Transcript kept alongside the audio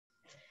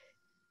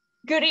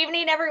Good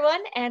evening,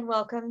 everyone, and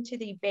welcome to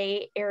the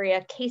Bay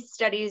Area Case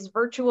Studies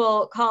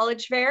Virtual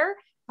College Fair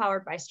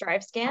powered by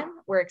StriveScan.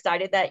 We're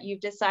excited that you've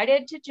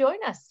decided to join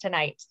us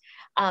tonight.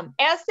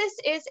 As this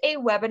is a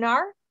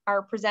webinar,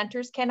 our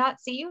presenters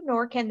cannot see you,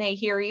 nor can they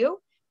hear you,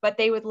 but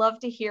they would love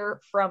to hear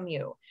from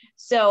you.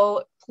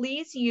 So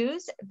please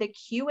use the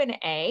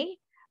Q&A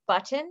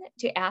button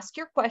to ask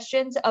your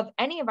questions of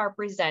any of our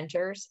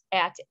presenters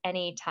at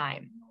any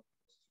time.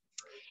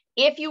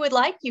 If you would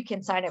like, you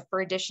can sign up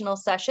for additional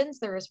sessions.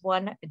 There is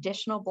one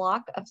additional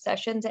block of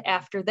sessions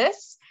after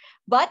this.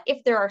 But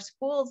if there are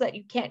schools that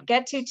you can't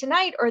get to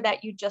tonight or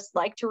that you just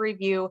like to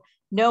review,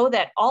 know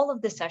that all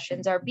of the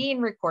sessions are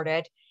being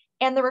recorded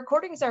and the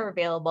recordings are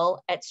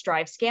available at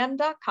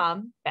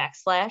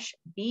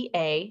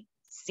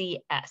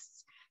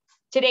strivescan.com/BACS.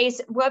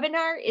 Today's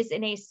webinar is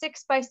in a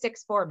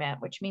 6x6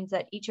 format, which means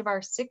that each of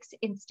our 6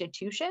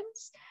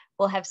 institutions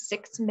will have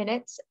 6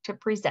 minutes to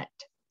present.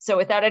 So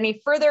without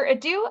any further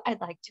ado, I'd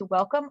like to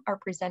welcome our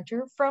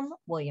presenter from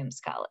Williams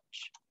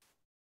College.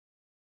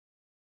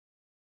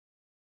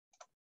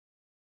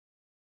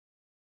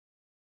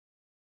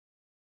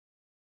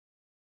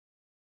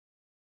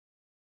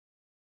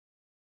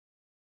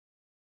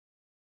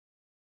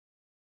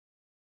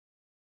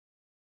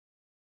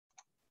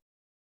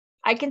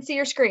 I can see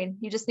your screen.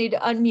 You just need to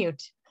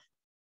unmute.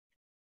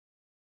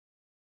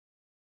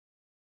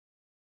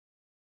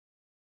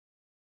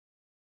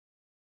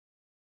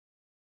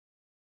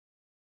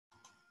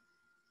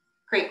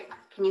 Great.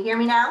 Can you hear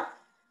me now?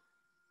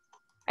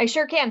 I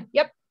sure can.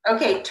 Yep.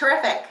 Okay,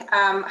 terrific.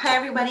 Hi,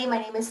 everybody. My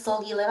name is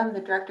Solgi Lim. I'm the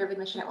Director of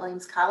Admission at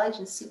Williams College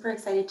and super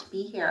excited to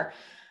be here.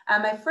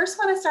 I first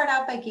want to start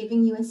out by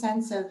giving you a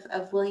sense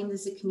of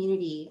Williams as a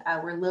community.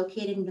 We're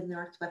located in the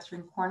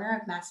northwestern corner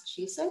of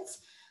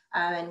Massachusetts,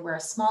 and we're a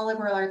small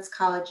liberal arts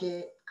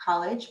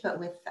college but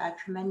with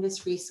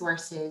tremendous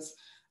resources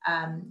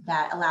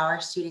that allow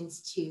our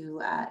students to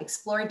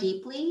explore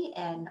deeply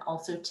and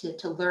also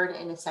to learn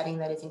in a setting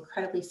that is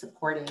incredibly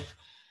supportive.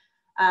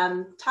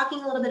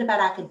 Talking a little bit about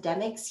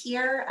academics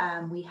here,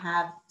 we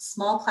have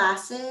small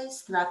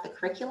classes throughout the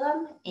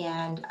curriculum,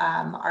 and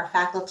our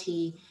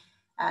faculty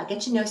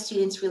get to know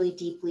students really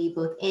deeply,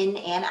 both in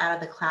and out of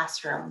the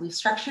classroom. We've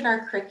structured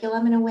our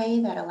curriculum in a way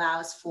that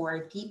allows for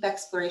deep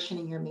exploration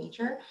in your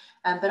major,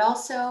 but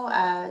also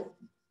a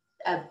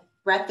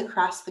breadth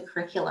across the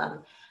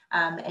curriculum.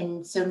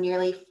 And so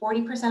nearly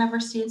 40% of our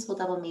students will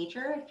double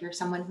major. If you're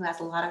someone who has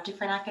a lot of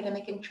different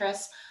academic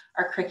interests,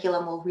 our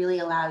curriculum will really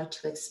allow you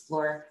to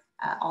explore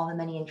all the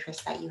many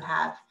interests that you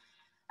have.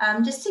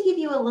 Just to give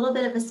you a little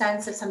bit of a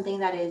sense of something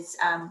that is,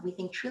 we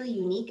think, truly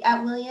unique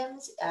at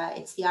Williams,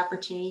 it's the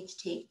opportunity to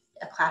take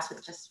a class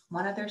with just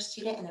one other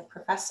student and a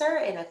professor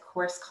in a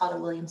course called a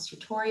Williams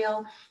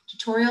tutorial.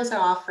 Tutorials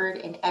are offered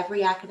in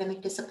every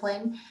academic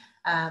discipline.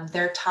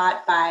 They're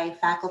taught by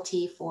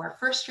faculty for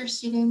first-year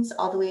students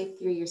all the way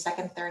through your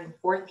second, third, and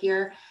fourth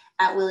year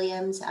at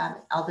Williams.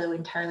 Although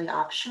entirely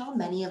optional,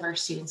 many of our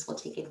students will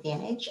take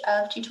advantage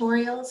of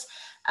tutorials.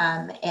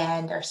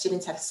 And our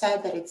students have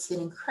said that it's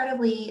an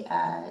incredibly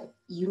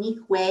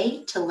unique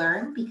way to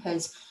learn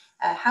because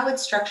how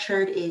it's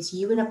structured is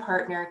you and a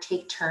partner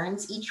take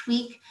turns each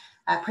week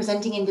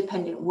presenting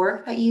independent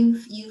work that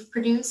you've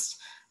produced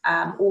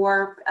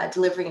or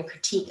delivering a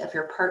critique of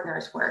your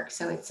partner's work.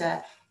 So it's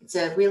a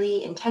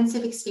really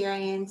intensive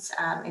experience.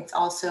 It's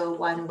also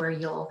one where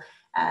you'll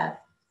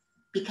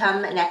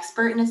become an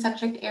expert in a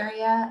subject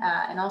area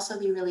and also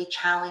be really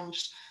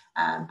challenged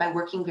by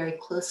working very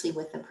closely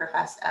with the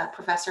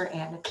professor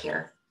and a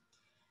peer.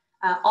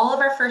 All of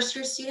our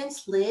first-year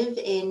students live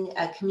in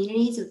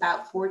communities of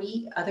about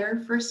 40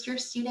 other first-year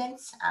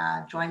students,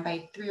 joined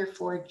by 3 or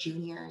 4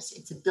 juniors.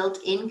 It's a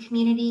built-in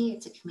community.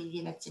 It's a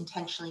community that's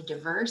intentionally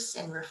diverse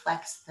and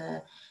reflects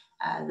the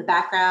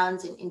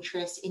backgrounds and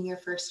interests in your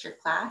first-year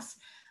class.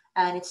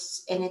 And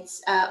it's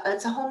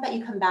a home that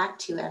you come back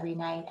to every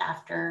night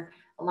after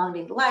a long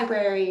day at the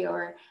library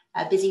or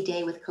a busy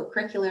day with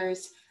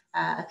co-curriculars,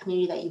 a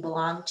community that you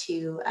belong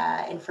to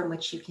and from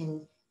which you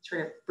can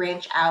sort of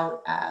branch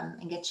out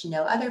and get to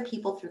know other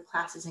people through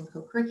classes and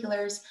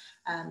co-curriculars,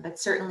 but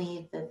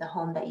certainly the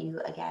home that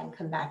you, again,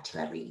 come back to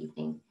every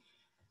evening.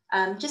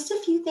 Just a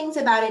few things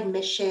about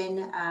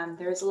admission.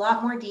 There's a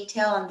lot more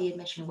detail on the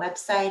admission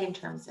website in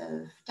terms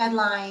of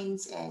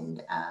deadlines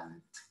and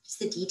just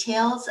the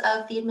details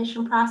of the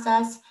admission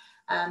process.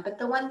 But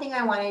the one thing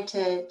I wanted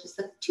to, just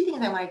the 2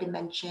 things I wanted to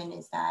mention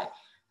is that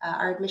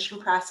our admission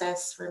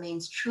process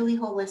remains truly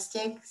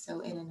holistic. So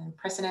in an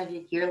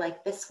unprecedented year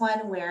like this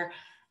one, where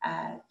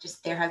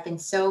just there have been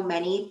so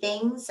many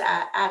things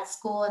at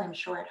school and I'm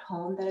sure at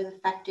home that have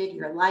affected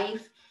your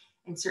life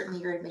and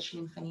certainly your admission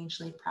and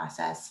financial aid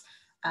process,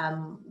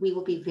 we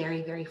will be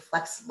very, very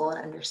flexible in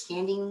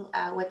understanding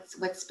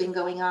what's been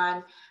going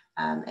on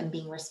and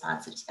being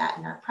responsive to that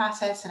in our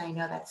process. And I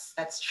know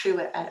that's true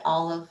at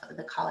all of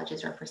the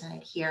colleges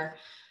represented here.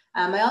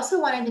 I also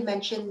wanted to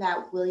mention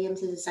that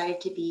Williams has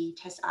decided to be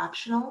test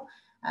optional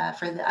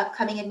for the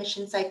upcoming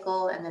admission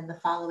cycle and then the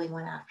following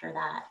one after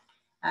that.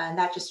 And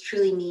that just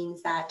truly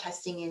means that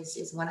testing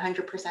is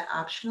 100%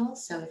 optional.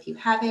 So if you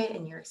have it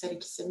and you're excited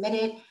to submit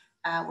it,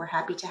 we're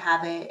happy to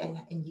have it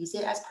and use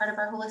it as part of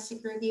our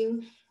holistic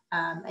review.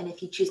 And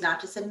if you choose not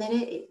to submit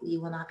it,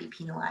 you will not be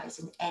penalized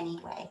in any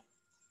way.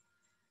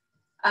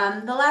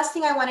 The last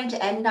thing I wanted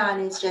to end on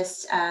is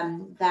just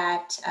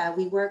that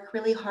we work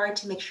really hard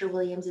to make sure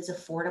Williams is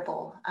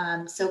affordable.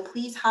 So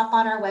please hop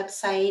on our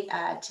website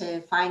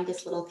to find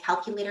this little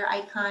calculator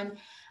icon.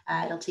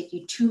 It'll take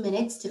you 2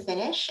 minutes to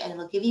finish, and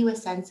it'll give you a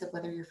sense of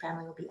whether your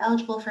family will be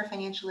eligible for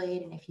financial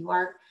aid, and if you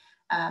are,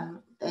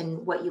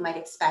 then what you might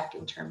expect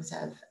in terms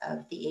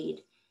of the aid.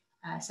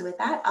 So with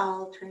that,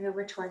 I'll turn it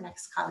over to our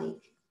next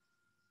colleague.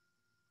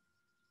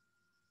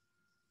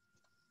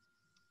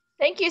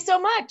 Thank you so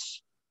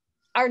much.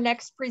 Our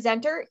next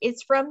presenter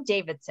is from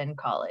Davidson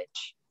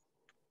College.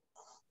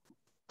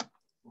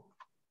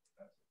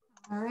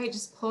 All right,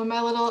 just pulling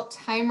my little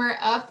timer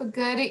up.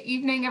 Good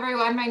evening,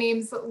 everyone. My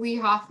name's Lee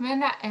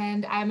Hoffman,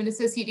 and I'm an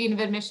Associate Dean of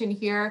Admission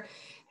here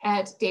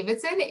at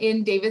Davidson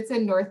in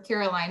Davidson, North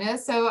Carolina.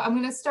 So I'm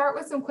going to start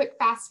with some quick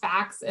fast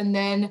facts and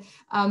then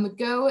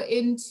go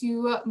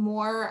into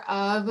more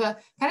of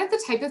kind of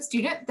the type of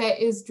student that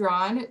is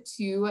drawn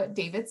to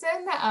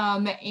Davidson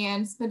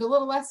and spend a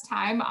little less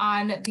time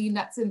on the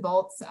nuts and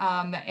bolts.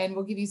 And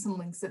we'll give you some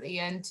links at the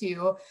end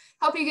to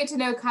help you get to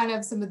know kind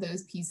of some of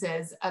those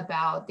pieces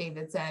about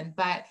Davidson.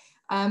 But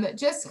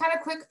just kind of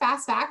quick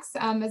fast facts.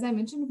 As I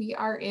mentioned, we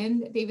are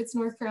in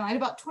Davidson, North Carolina,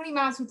 about 20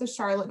 miles north of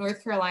Charlotte,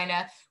 North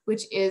Carolina,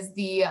 which is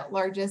the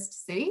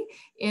largest city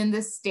in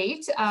the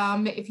state.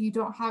 If you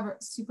don't have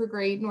super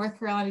great North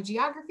Carolina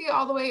geography,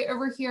 all the way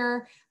over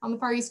here on the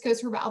far East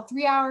Coast, we're about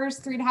 3 hours,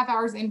 3.5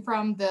 hours in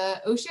from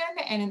the ocean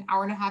and an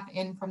hour and a half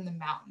in from the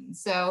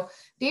mountains. So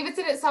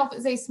Davidson itself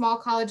is a small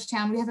college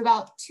town. We have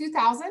about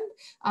 2,000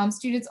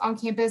 students on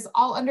campus,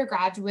 all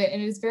undergraduate,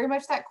 and it is very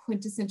much that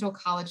quintessential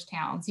college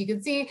town. So you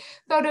can see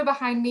photo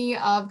behind me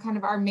of kind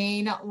of our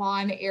main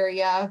lawn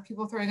area,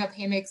 people throwing up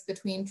hammocks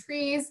between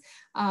trees,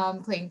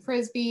 playing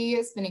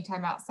Frisbee, spending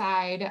time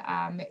outside.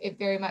 It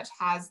very much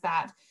has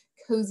that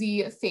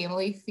cozy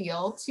family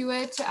feel to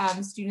it.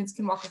 Students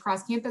can walk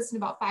across campus in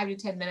about 5 to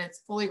 10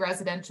 minutes, fully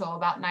residential,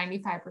 about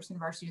 95%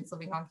 of our students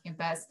living on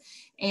campus.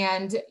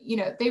 And, you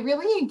know, they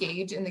really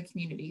engage in the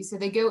community. So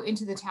they go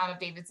into the town of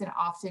Davidson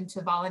often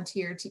to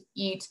volunteer, to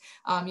eat.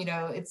 You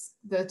know, it's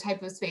the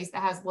type of space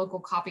that has local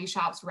coffee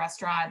shops,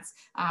 restaurants.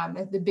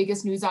 The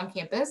biggest news on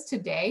campus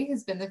today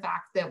has been the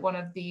fact that one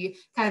of the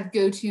kind of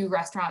go-to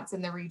restaurants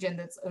in the region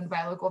that's owned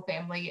by a local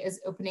family is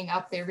opening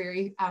up. They're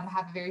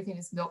have a very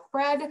famous milk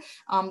bread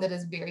that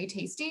is very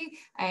tasty,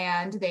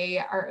 and they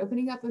are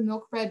opening up a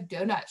milk bread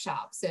donut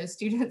shop. So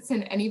students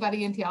and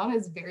anybody in town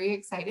is very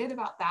excited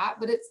about that,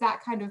 but it's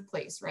that kind of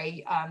place,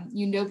 right?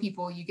 You know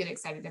people, you get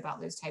excited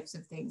about those types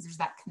of things. There's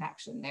that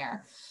connection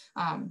there.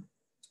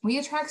 We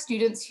attract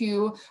students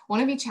who want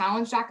to be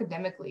challenged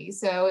academically.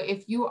 So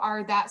if you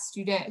are that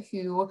student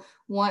who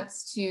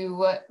wants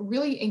to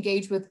really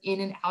engage with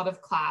in and out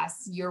of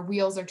class, your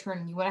wheels are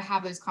turning, you want to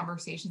have those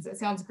conversations, it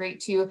sounds great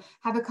to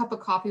have a cup of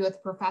coffee with a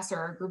professor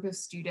or a group of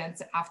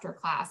students after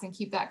class and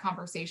keep that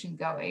conversation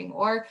going,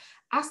 or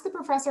ask the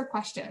professor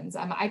questions.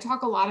 I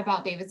talk a lot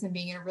about Davidson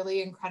being a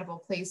really incredible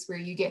place where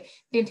you get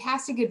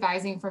fantastic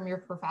advising from your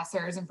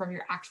professors and from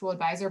your actual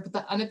advisor, but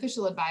the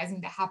unofficial advising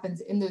that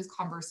happens in those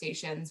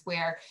conversations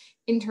where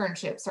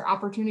internships or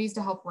opportunities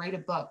to help write a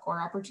book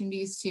or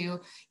opportunities to,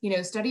 you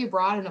know, study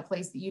abroad in a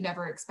place that you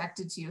never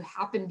expected to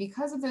happen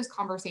because of those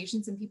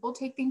conversations, and people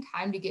taking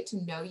time to get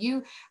to know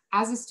you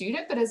as a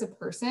student, but as a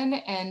person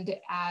and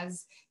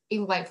as a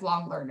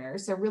lifelong learner.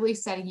 So really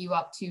setting you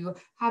up to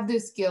have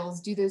those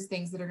skills, do those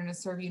things that are going to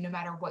serve you no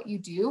matter what you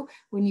do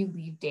when you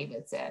leave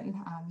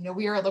Davidson. You know,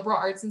 we are a liberal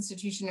arts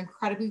institution,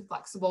 incredibly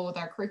flexible with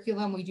our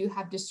curriculum. We do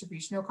have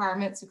distribution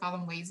requirements, we call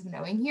them ways of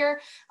knowing here,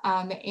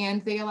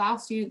 and they allow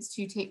students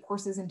to take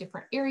courses in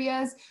different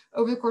areas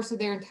over the course of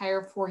their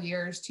entire 4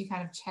 years to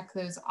kind of check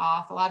those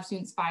off. A lot of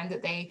students find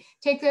that they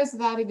take those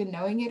without even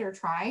knowing it or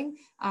trying,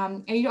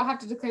 and you don't have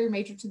to declare your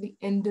major to the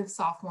end of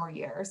sophomore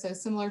year. So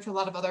similar to a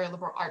lot of other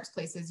liberal arts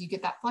places, you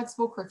get that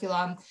flexible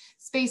curriculum,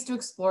 space to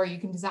explore, you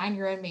can design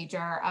your own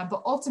major,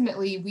 but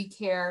ultimately we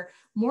care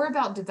more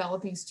about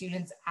developing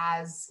students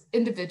as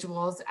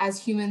individuals,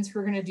 as humans who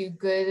are going to do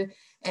good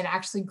and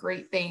actually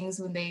great things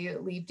when they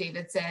leave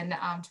Davidson,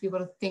 to be able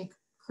to think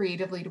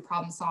creatively, to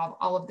problem solve,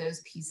 all of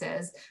those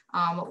pieces,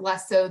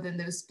 less so than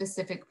those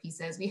specific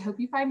pieces. We hope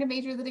you find a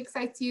major that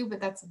excites you,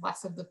 but that's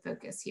less of the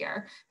focus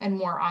here and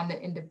more on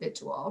the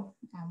individual.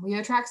 We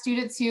attract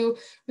students who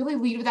really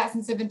lead with that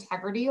sense of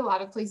integrity. A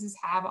lot of places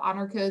have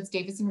honor codes.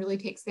 Davidson really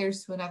takes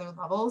theirs to another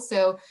level.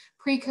 So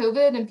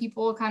pre-COVID and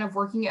people kind of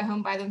working at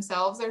home by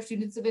themselves, our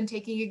students have been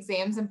taking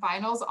exams and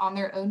finals on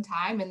their own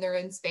time in their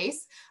own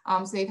space.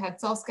 So they've had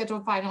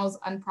self-scheduled finals,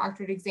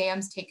 unproctored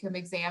exams, take-home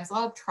exams. A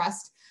lot of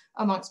trust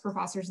amongst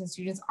professors and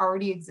students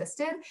already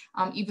existed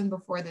even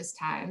before this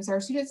time. So our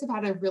students have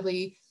had a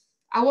really,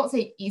 I won't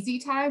say easy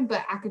time,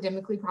 but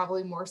academically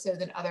probably more so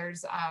than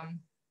others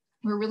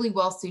we're really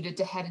well suited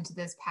to head into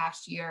this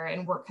past year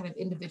and work kind of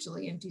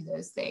individually and do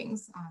those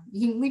things.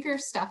 You can leave your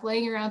stuff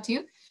laying around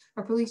too.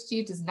 Our police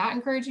chief does not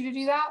encourage you to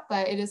do that,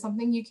 but it is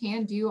something you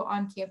can do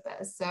on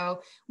campus.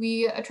 So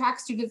we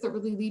attract students that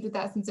really lead with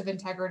that sense of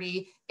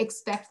integrity,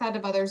 expect that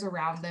of others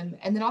around them,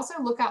 and then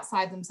also look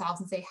outside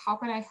themselves and say, how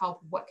can I help?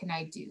 What can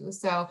I do?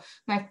 So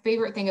my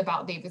favorite thing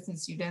about Davidson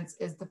students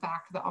is the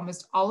fact that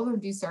almost all of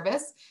them do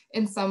service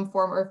in some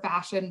form or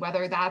fashion,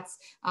 whether that's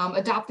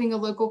adopting a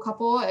local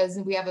couple, as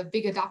we have a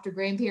big adopter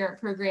grandparent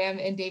program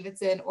in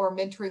Davidson, or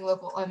mentoring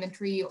local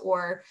elementary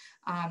or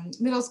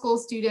middle school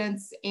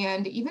students,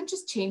 and even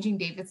just changing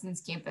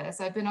Davidson's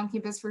campus. I've been on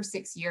campus for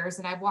 6 years,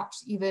 and I've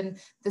watched even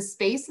the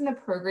space and the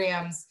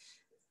programs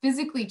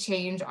physically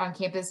change on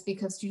campus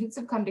because students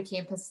have come to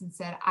campus and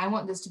said, I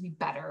want this to be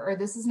better, or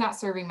this is not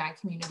serving my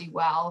community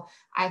well.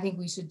 I think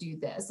we should do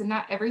this. And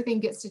not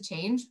everything gets to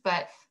change,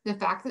 but the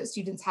fact that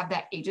students have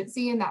that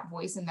agency and that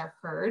voice and they're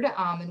heard,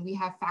 and we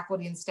have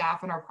faculty and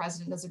staff, and our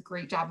president does a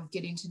great job of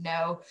getting to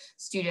know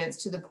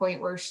students to the point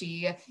where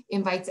she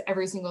invites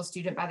every single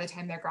student by the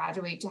time they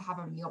graduate to have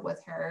a meal with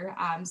her.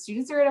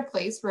 Students are at a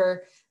place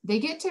where they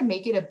get to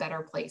make it a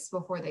better place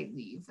before they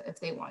leave if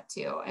they want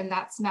to. And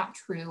that's not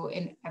true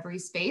in every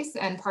space.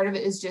 And part of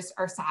it is just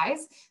our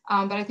size.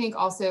 But I think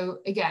also,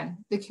 again,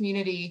 the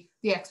community,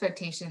 the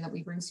expectation that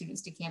we bring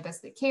students to campus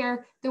that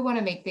care, that want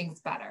to make things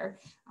better.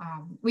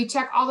 We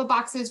check all the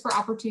boxes for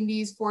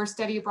opportunities for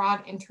study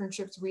abroad,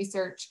 internships,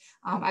 research.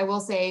 I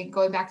will say,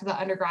 going back to the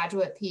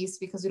undergraduate piece,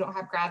 because we don't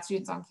have grad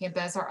students on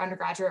campus, our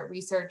undergraduate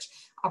research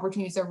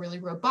opportunities are really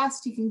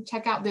robust. You can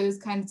check out those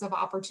kinds of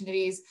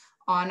opportunities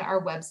on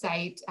our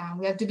website.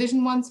 We have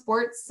Division I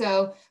sports,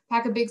 so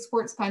pack a big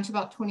sports punch.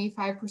 About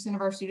 25%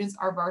 of our students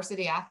are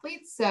varsity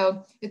athletes.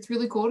 So it's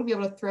really cool to be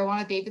able to throw on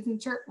a Davidson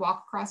shirt,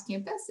 walk across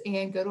campus,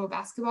 and go to a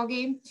basketball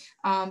game.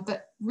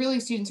 But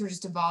really, students are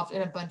just involved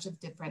in a bunch of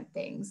different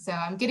things. So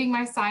I'm getting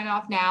my sign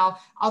off now.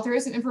 I'll throw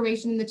some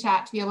information in the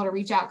chat to be able to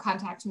reach out,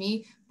 contact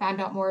me, find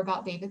out more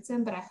about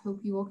Davidson, but I hope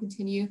you will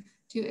continue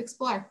to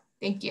explore.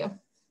 Thank you.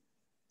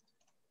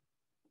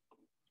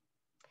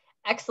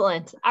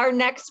 Excellent. Our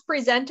next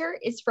presenter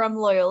is from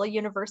Loyola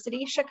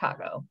University,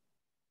 Chicago.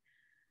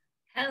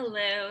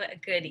 Hello,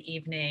 good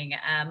evening.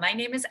 My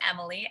name is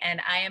Emily, and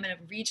I am a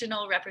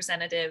regional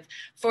representative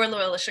for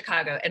Loyola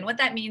Chicago. And what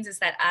that means is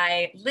that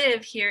I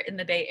live here in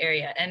the Bay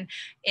Area. And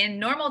in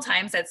normal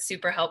times, that's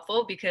super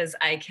helpful because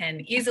I can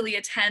easily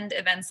attend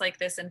events like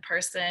this in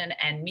person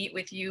and meet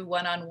with you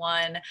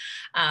one-on-one.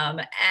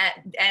 I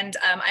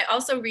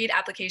also read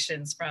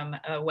applications from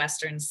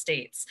Western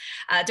states.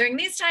 During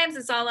these times,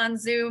 it's all on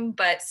Zoom,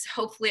 but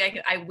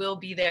hopefully I will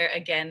be there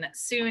again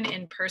soon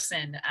in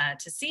person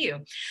to see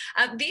you.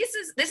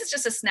 This is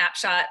just a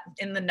snapshot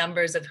in the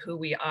numbers of who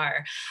we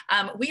are.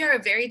 We are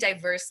a very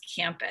diverse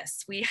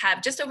campus. We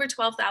have just over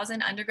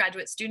 12,000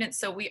 undergraduate students,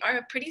 so we are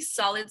a pretty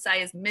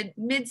solid-sized,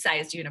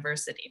 mid-sized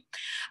university.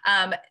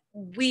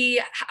 We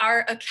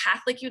are a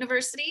Catholic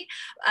university.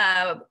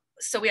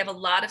 So we have a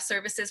lot of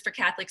services for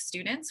Catholic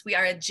students. We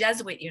are a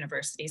Jesuit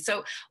university.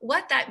 So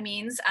what that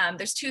means,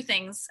 there's two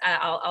things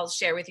I'll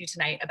share with you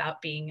tonight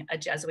about being a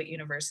Jesuit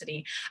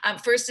university.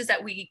 First is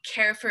that we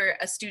care for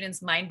a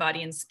student's mind,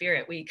 body, and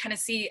spirit. We kind of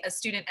see a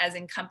student as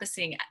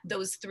encompassing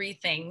those three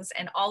things,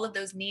 and all of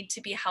those need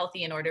to be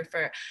healthy in order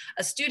for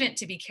a student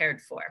to be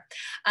cared for.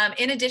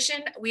 In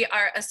addition, we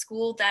are a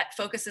school that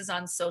focuses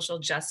on social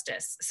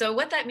justice. So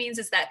what that means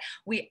is that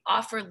we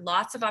offer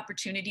lots of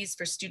opportunities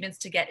for students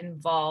to get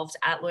involved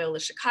at Loyola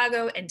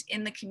Chicago and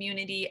in the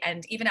community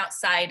and even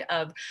outside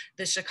of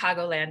the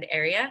Chicagoland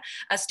area.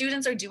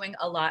 Students are doing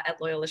a lot at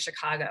Loyola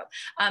Chicago.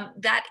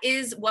 That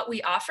is what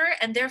we offer,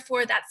 and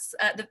therefore that's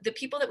the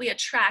people that we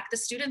attract, the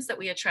students that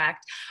we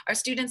attract are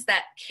students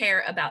that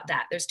care about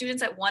that. They're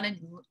students that want to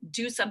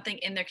do something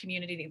in their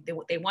community.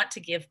 They want to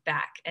give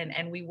back,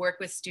 and we work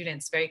with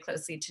students very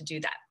closely to do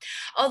that.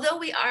 Although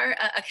we are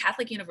a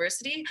Catholic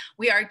university,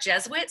 we are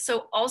Jesuit,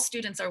 so all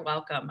students are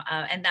welcome,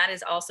 and that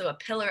is also a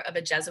pillar of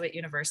a Jesuit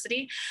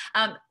university.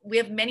 We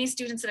have many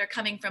students that are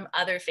coming from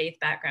other faith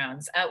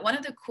backgrounds. One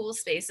of the cool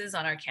spaces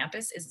on our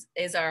campus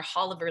is our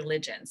Hall of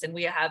Religions. And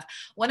we have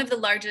one of the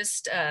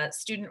largest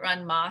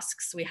student-run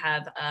mosques. We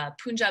have a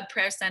Punjab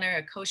prayer center,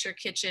 a kosher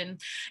kitchen.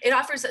 It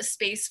offers a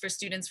space for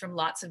students from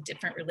lots of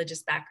different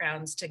religious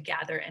backgrounds to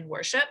gather and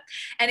worship.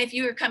 And if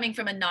you are coming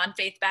from a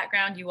non-faith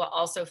background, you will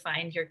also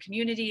find your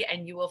community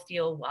and you will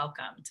feel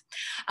welcomed.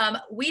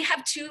 We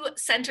have two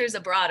centers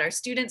abroad. Our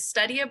students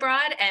study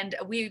abroad, and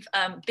we've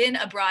been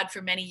abroad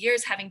for many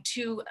years, having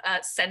two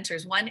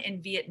centers, one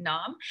in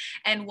Vietnam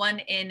and one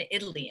in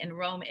Italy, in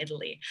Rome,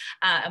 Italy.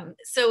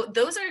 So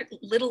those are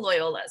little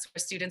Loyolas where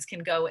students can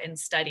go and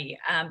study.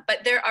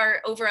 But there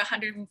are over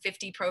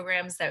 150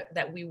 programs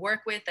that we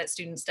work with, that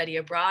students study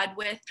abroad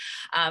with.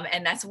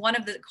 And that's one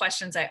of the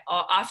questions I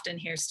often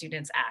hear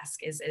students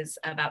ask is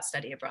about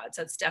study abroad.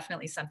 So it's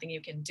definitely something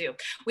you can do.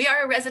 We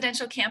are a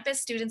residential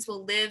campus. Students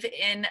will live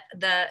in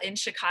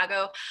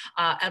Chicago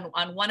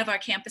on one of our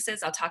campuses.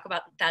 I'll talk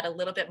about that a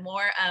little bit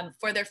more.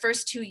 For their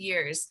first 2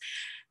 years,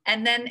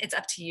 And then it's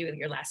up to you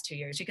your last 2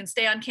 years. You can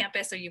stay on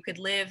campus or you could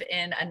live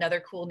in another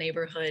cool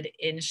neighborhood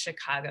in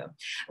Chicago.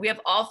 We have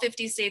all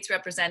 50 states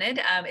represented.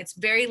 It's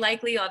very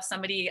likely you'll have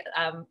somebody,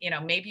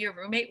 maybe your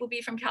roommate will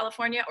be from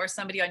California or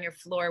somebody on your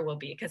floor will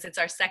be, because it's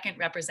our second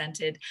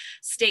represented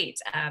state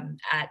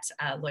at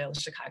Loyola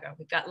Chicago.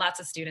 We've got lots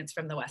of students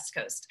from the West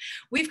Coast.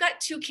 We've got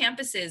 2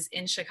 campuses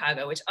in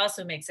Chicago, which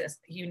also makes us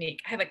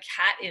unique. I have a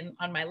cat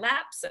on my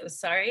lap, so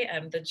sorry.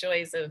 The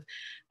joys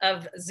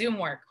of Zoom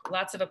work.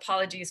 Lots of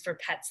apologies for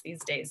pets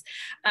these days.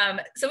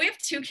 So we have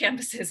 2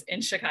 campuses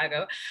in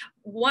Chicago.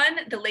 One,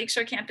 the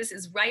Lakeshore campus,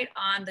 is right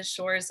on the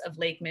shores of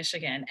Lake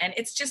Michigan, and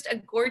it's just a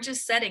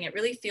gorgeous setting. It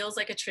really feels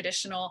like a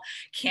traditional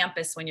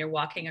campus when you're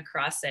walking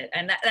across it,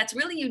 and that's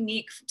really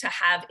unique to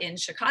have in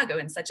Chicago,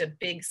 in such a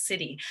big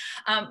city.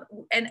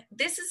 And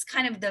this is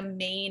kind of the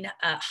main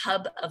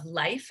hub of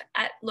life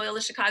at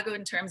Loyola Chicago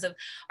in terms of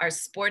our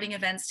sporting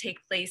events take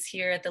place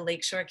here at the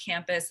Lakeshore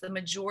campus. The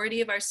majority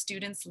of our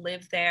students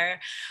live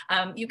there.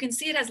 You can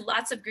see it has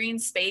lots of green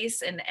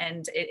space, and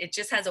it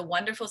just has a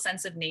wonderful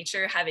sense of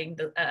nature, having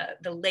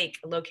the lake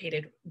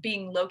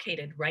being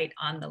located right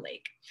on the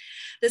lake.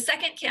 The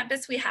second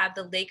campus we have,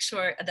 the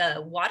Lakeshore,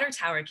 the Water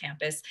Tower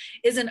campus,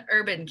 is an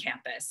urban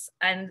campus.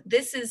 And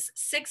this is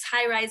 6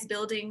 high-rise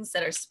buildings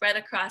that are spread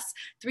across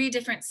 3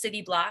 different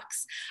city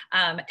blocks,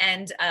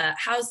 and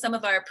house some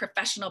of our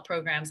professional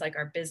programs like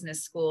our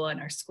business school and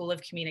our School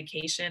of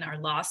Communication. Our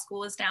law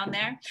school is down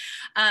there.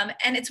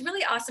 And it's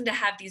really awesome to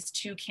have these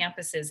 2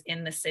 campuses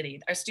in the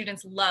city. Our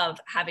students love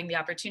having the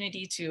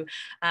opportunity to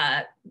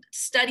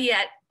study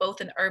at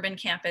both an urban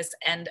campus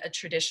and a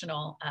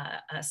traditional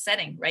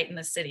setting right in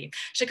the city.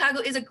 Chicago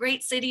is a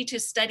great city to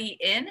study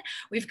in.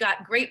 We've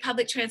got great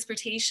public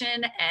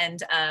transportation,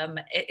 and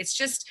it's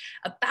just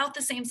about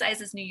the same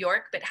size as New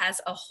York, but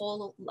has a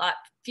whole lot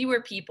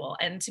fewer people.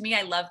 And to me,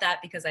 I love that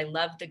because I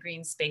love the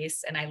green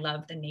space and I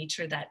love the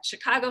nature that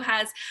Chicago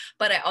has,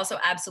 but I also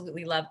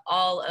absolutely love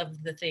all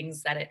of the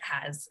things that it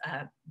has,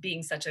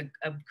 being such a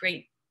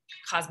great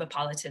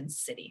cosmopolitan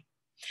city.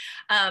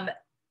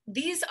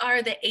 These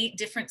are the 8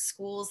 different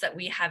schools that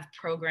we have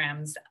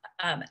programs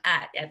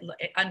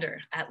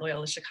at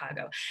Loyola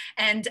Chicago.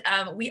 And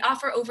we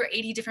offer over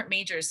 80 different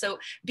majors. So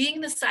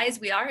being the size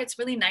we are, it's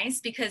really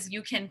nice because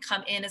you can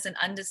come in as an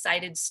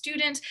undecided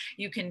student.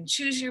 You can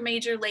choose your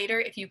major later.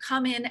 If you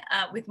come in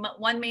with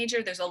one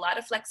major, there's a lot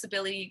of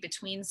flexibility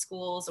between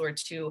schools, or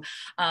to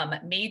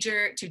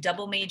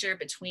double major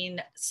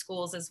between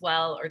schools as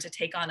well, or to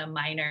take on a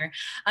minor.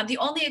 The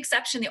only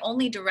exception, the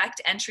only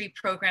direct entry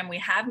program we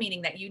have,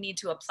 meaning that you need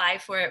to apply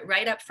for it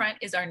right up front,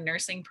 is our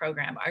nursing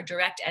program, our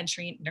direct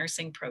entry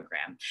nursing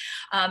program.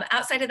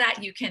 Outside of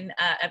that, you can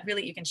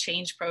you can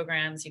change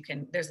programs.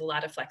 There's a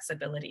lot of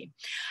flexibility.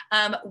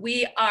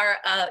 We are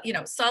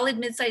solid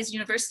mid-sized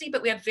university,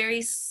 but we have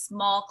very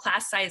small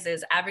class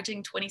sizes,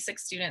 averaging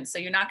 26 students. So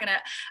you're not going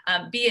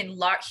to be in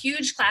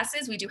huge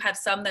classes. We do have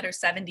some that are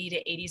 70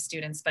 to 80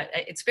 students, but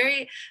it's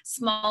very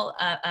small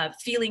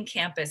feeling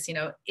campus,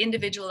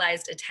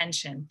 individualized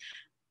attention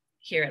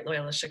here at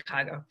Loyola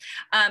Chicago.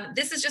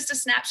 This is just a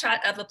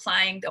snapshot of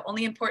applying. The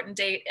only important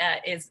date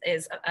is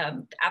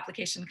the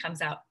application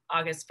comes out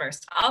August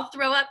 1st. I'll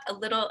throw up a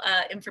little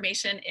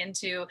information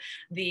into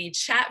the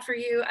chat for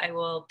you. I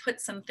will put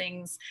some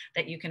things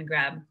that you can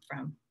grab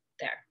from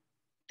there.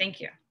 Thank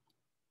you.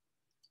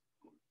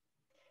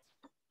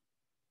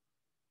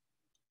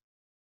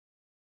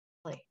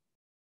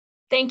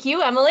 Thank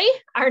you, Emily.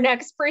 Our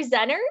next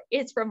presenter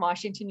is from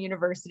Washington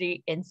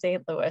University in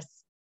St. Louis.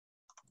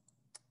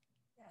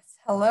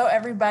 Hello,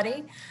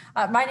 everybody.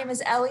 My name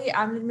is Ellie.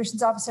 I'm an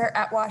admissions officer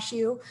at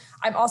WashU.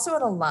 I'm also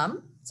an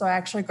alum. So I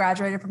actually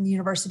graduated from the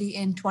university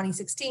in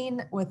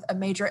 2016 with a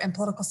major in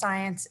political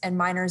science and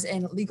minors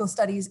in legal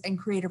studies and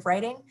creative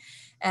writing.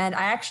 And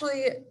I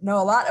actually know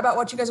a lot about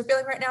what you guys are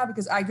feeling right now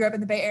because I grew up in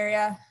the Bay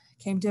Area,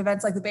 came to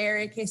events like the Bay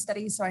Area case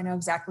studies, so I know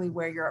exactly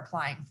where you're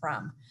applying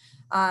from.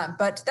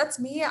 But that's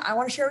me. I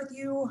want to share with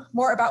you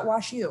more about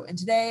WashU. And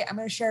today I'm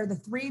going to share the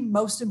 3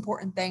 most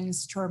important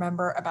things to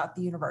remember about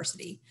the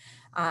university.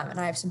 And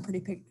I have some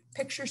pretty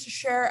pictures to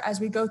share as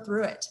we go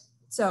through it.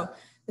 So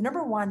the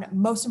number 1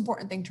 most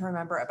important thing to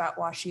remember about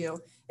WashU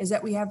is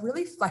that we have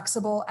really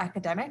flexible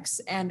academics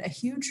and a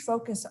huge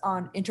focus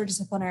on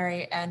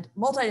interdisciplinary and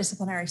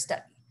multidisciplinary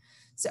study.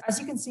 So as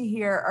you can see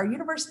here, our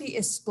university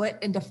is split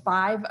into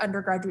 5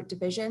 undergraduate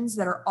divisions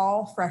that are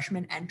all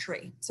freshman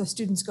entry. So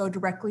students go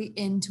directly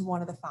into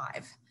one of the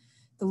 5.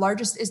 The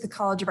largest is the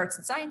College of Arts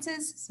and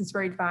Sciences. So it's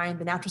where you find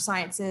the natural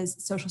sciences,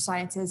 social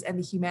sciences, and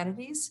the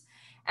humanities.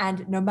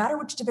 And no matter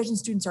which division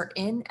students are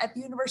in at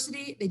the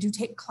university, they do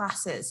take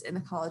classes in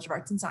the College of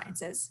Arts and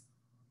Sciences.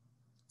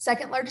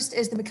 Second largest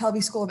is the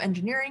McKelvey School of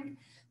Engineering.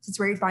 So it's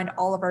where you find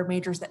all of our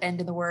majors that end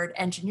in the word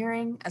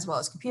engineering, as well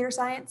as computer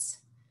science.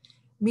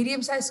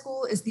 Medium-sized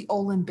school is the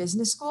Olin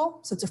Business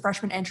School. So it's a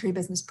freshman entry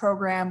business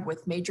program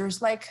with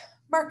majors like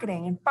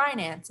marketing and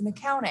finance and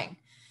accounting.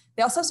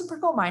 They also have some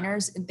pretty cool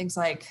minors in things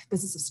like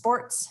business of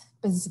sports,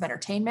 business of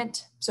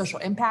entertainment, social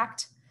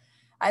impact.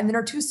 And then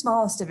our 2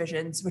 smallest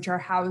divisions, which are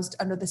housed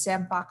under the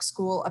Sam Fox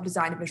School of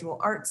Design and Visual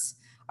Arts,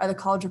 are the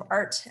College of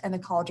Art and the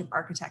College of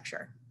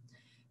Architecture.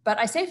 But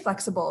I say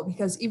flexible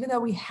because even though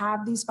we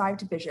have these 5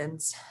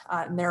 divisions,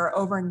 and there are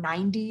over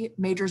 90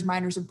 majors,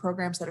 minors, and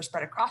programs that are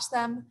spread across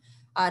them,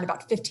 and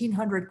about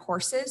 1,500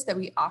 courses that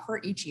we offer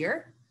each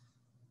year,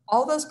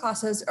 all those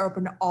classes are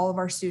open to all of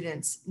our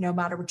students, no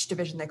matter which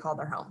division they call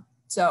their home.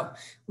 So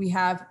we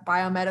have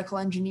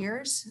biomedical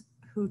engineers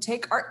who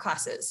take art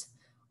classes,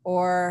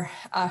 or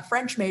a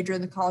French major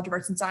in the College of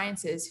Arts and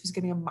Sciences who's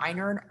getting a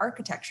minor in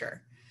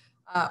architecture,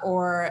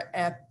 or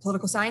a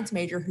political science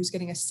major who's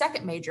getting a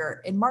second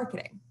major in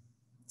marketing.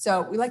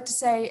 So we like to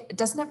say it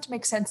doesn't have to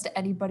make sense to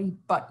anybody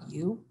but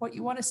you what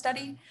you want to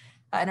study.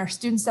 And our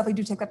students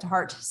definitely do take that to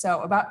heart.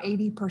 So about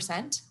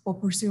 80% will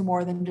pursue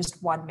more than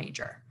just one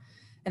major.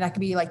 And that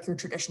can be like your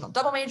traditional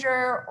double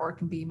major, or it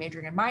can be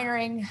majoring and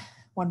minoring,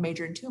 1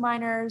 major and 2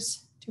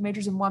 minors, 2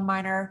 majors and 1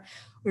 minor.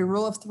 We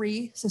rule of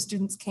 3, so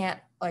students can't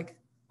like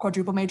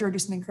quadruple major or do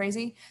something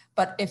crazy.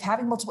 But if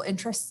having multiple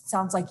interests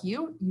sounds like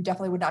you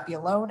definitely would not be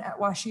alone at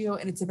WashU,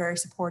 and it's a very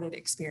supported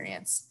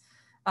experience.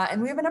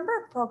 And we have a number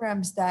of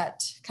programs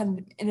that kind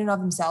of in and of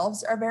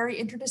themselves are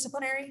very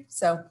interdisciplinary.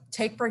 So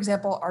take, for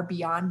example, our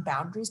Beyond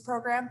Boundaries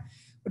program,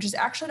 which is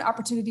actually an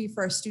opportunity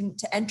for a student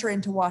to enter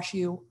into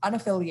WashU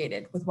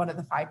unaffiliated with one of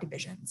the 5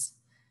 divisions.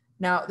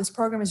 Now, this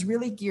program is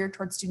really geared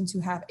towards students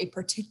who have a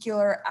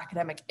particular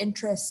academic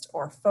interest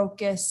or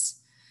focus,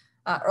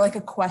 or like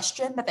a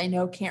question that they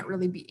know can't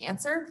really be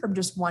answered from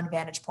just one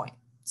vantage point.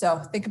 So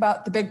think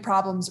about the big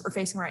problems we're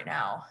facing right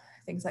now,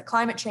 things like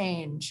climate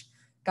change,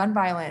 gun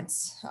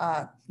violence,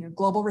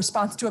 global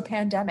response to a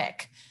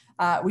pandemic.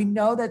 We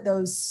know that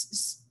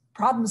those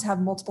problems have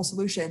multiple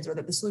solutions, or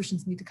that the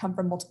solutions need to come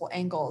from multiple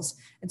angles.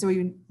 And so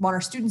we want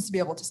our students to be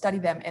able to study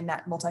them in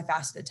that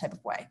multifaceted type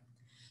of way.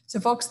 So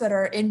folks that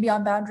are in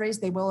Beyond Boundaries,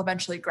 they will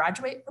eventually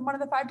graduate from one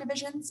of the 5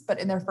 divisions, but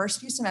in their first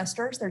few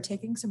semesters, they're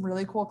taking some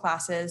really cool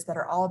classes that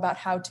are all about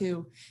how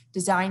to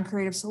design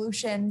creative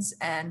solutions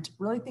and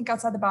really think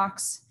outside the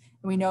box.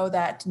 And we know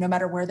that no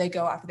matter where they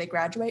go after they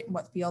graduate and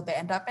what field they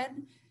end up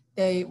in,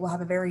 they will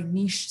have a very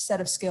niche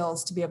set of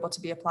skills to be able to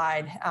be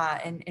applied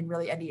in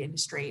really any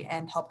industry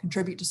and help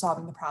contribute to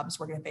solving the problems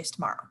we're going to face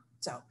tomorrow.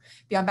 So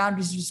Beyond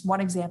Boundaries is just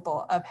one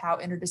example of how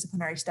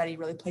interdisciplinary study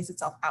really plays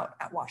itself out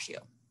at WashU.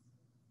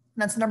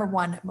 And that's the number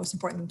 1 most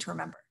important thing to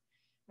remember.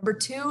 Number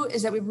 2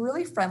 is that we have a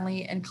really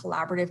friendly and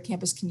collaborative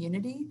campus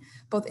community,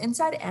 both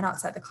inside and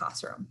outside the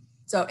classroom.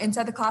 So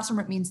inside the classroom,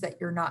 it means that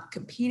you're not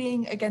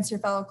competing against your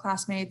fellow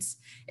classmates.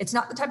 It's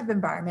not the type of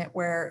environment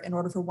where in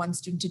order for one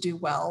student to do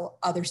well,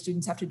 other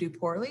students have to do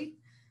poorly.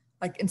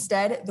 Like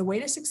instead, the way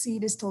to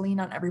succeed is to lean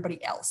on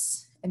everybody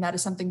else. And that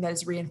is something that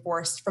is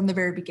reinforced from the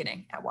very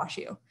beginning at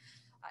WashU.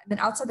 And then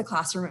outside the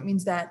classroom, it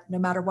means that no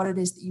matter what it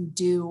is that you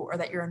do or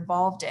that you're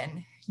involved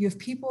in, you have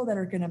people that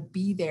are going to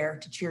be there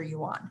to cheer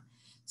you on.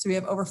 So we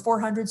have over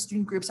 400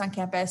 student groups on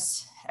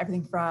campus,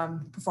 everything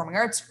from performing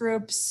arts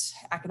groups,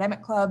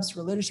 academic clubs,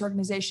 religious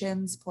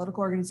organizations,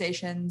 political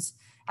organizations,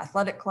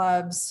 athletic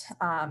clubs,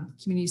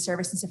 community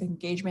service and civic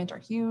engagement are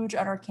huge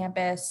on our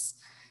campus,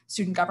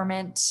 student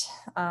government,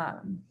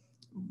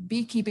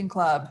 beekeeping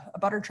club, a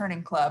butter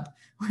churning club.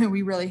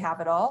 We really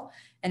have it all.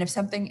 And if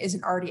something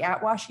isn't already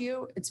at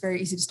WashU, it's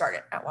very easy to start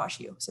it at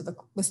WashU. So the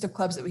list of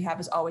clubs that we have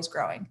is always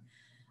growing.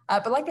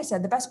 But like I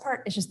said, the best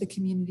part is just the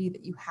community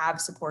that you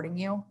have supporting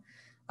you.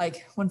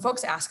 Like when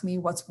folks ask me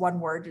what's one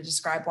word to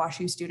describe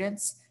WashU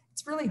students,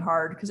 it's really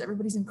hard because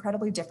everybody's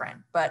incredibly different,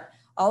 but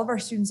all of our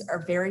students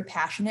are very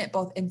passionate,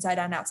 both inside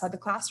and outside the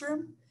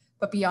classroom.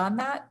 But beyond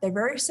that, they're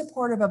very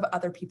supportive of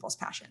other people's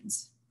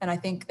passions. And I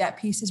think that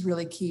piece is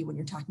really key when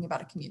you're talking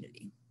about a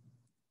community.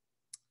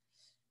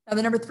 Now,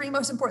 the number 3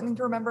 most important thing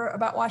to remember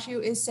about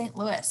WashU is St.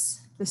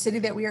 Louis, the city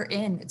that we are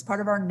in. It's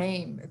part of our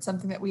name. It's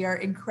something that we are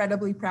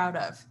incredibly proud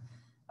of.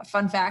 A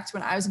fun fact,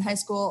 when I was in high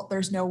school,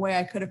 there's no way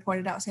I could have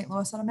pointed out St.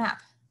 Louis on a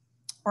map.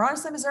 Or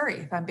honestly, Missouri,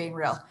 if I'm being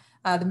real.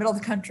 The middle of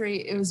the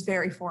country, it was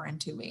very foreign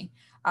to me.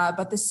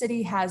 But the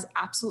city has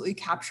absolutely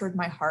captured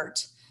my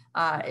heart.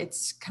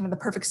 It's kind of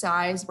the perfect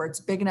size where it's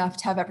big enough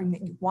to have everything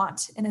that you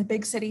want in a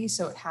big city.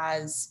 So it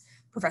has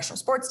professional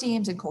sports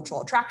teams and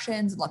cultural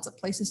attractions and lots of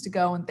places to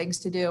go and things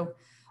to do.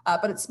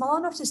 But it's small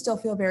enough to still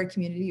feel very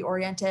community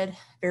oriented,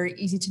 very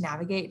easy to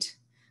navigate.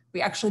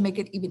 We actually make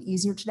it even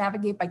easier to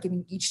navigate by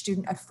giving each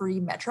student a free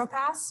Metro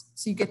pass.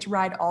 So you get to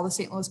ride all the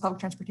St. Louis public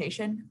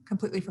transportation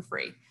completely for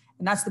free.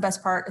 And that's the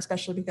best part,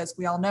 especially because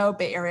we all know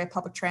Bay Area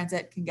public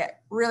transit can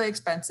get really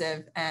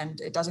expensive and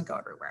it doesn't go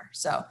everywhere.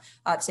 So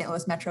the St.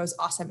 Louis Metro is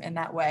awesome in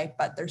that way,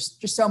 but there's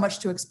just so much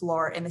to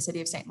explore in the city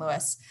of St.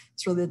 Louis.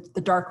 It's really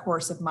the dark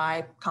horse of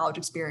my college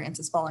experience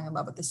is falling in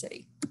love with the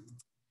city.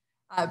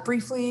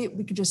 Briefly,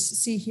 we could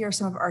just see here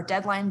some of our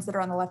deadlines that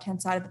are on the left-hand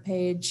side of the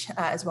page,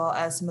 as well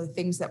as some of the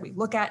things that we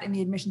look at in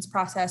the admissions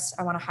process.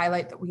 I want to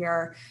highlight that we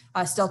are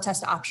still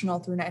test optional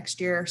through next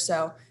year.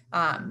 So,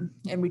 and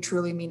we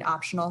truly mean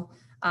optional.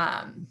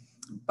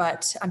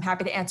 But I'm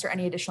happy to answer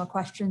any additional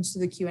questions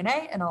through the Q&A,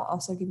 and I'll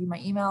also give you my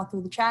email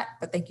through the chat.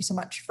 But thank you so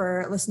much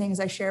for listening as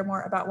I share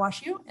more about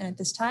WashU. And at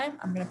this time,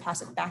 I'm going to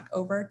pass it back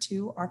over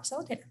to our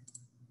facilitator.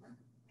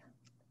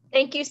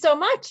 Thank you so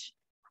much.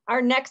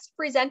 Our next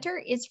presenter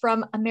is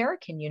from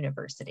American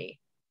University.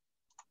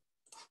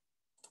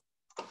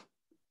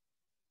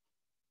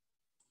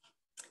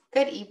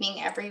 Good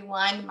evening,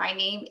 everyone. My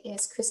name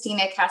is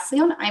Christina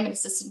Casleon. I'm an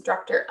Assistant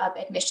Director of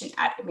Admission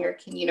at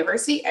American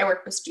University. I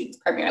work with students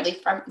primarily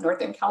from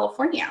Northern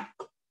California.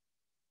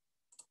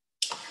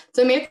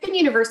 So American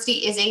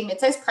University is a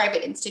mid-sized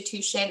private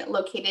institution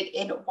located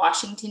in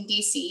Washington,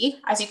 D.C.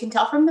 As you can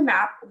tell from the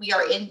map, we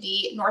are in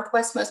the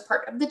northwestmost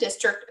part of the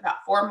district,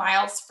 about 4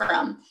 miles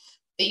from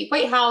the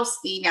White House,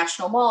 the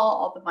National Mall,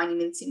 all the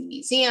monuments and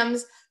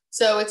museums.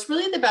 So it's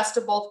really the best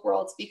of both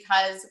worlds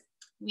because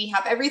we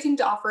have everything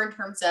to offer in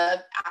terms of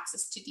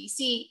access to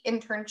DC,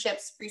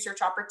 internships,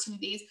 research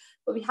opportunities,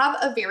 but we have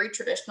a very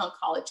traditional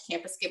college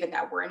campus given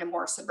that we're in a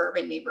more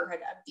suburban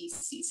neighborhood of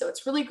DC. So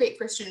it's really great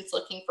for students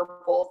looking for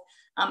both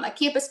a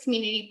campus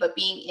community, but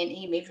being in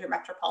a major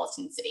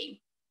metropolitan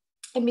city.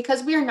 And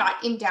because we are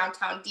not in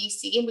downtown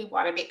DC and we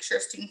want to make sure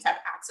students have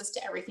access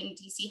to everything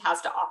DC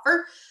has to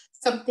offer,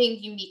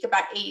 something unique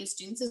about AU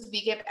students is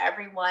we give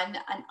everyone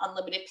an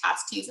unlimited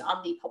pass to use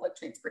on the public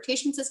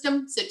transportation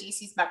system. So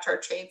DC's Metro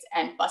trains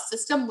and bus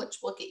system, which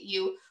will get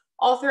you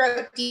all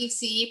throughout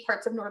DC,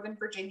 parts of Northern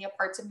Virginia,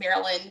 parts of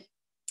Maryland.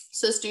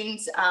 So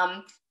students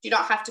do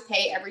not have to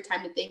pay every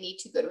time that they need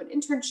to go to an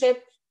internship,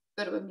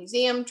 go to a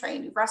museum, try a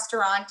new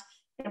restaurant.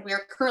 And we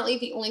are currently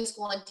the only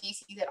school in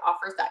DC that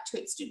offers that to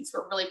its students.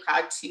 We're really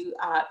proud to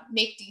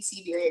make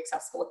DC very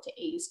accessible to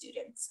AU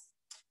students.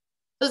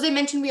 So as I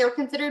mentioned, we are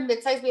considered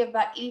mid-sized. We have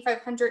about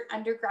 8,500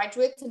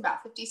 undergraduates and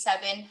about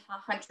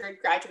 5,700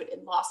 graduate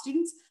and law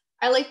students.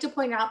 I like to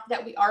point out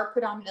that we are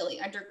predominantly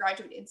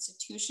undergraduate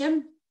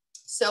institution.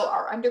 So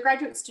our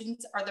undergraduate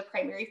students are the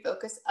primary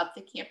focus of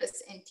the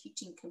campus and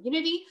teaching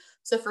community.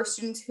 So for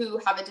students who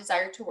have a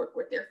desire to work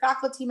with their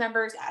faculty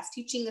members as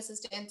teaching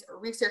assistants or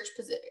research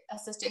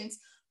assistants,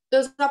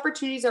 those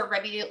opportunities are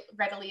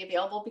readily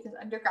available because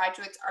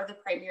undergraduates are the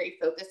primary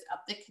focus of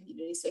the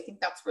community. So I think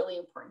that's really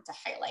important to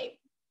highlight.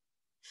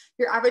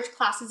 Your average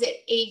classes at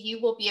AU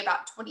will be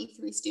about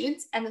 23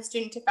 students and the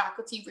student to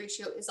faculty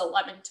ratio is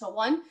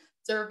 11:1.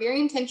 So we're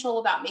very intentional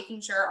about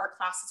making sure our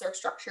classes are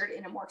structured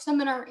in a more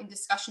seminar and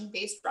discussion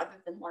based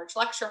rather than large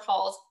lecture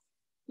halls.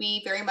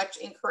 We very much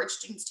encourage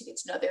students to get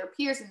to know their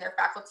peers and their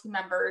faculty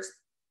members.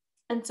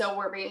 And so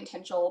we're very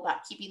intentional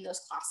about keeping those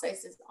class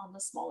sizes on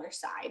the smaller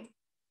side.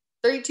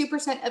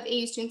 32% of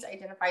AU students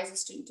identify as a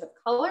student of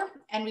color,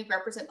 and we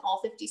represent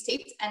all 50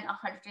 states and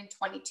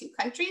 122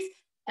 countries.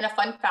 And a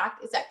fun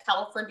fact is that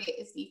California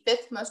is the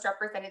 5th most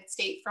represented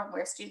state from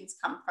where students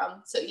come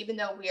from. So even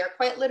though we are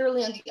quite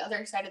literally on the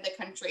other side of the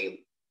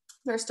country,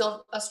 there's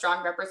still a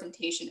strong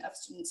representation of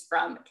students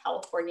from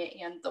California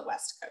and the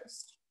West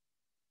Coast.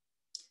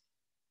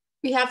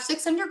 We have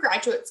 6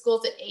 undergraduate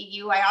schools at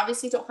AU. I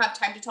obviously don't have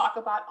time to talk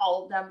about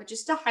all of them, but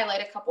just to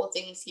highlight a couple of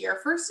things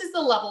here. First is the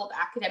level of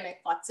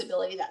academic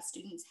flexibility that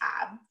students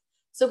have.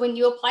 So when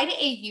you apply to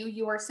AU,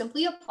 you are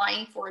simply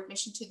applying for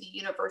admission to the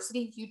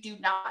university. You do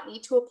not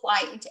need to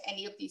apply into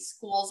any of these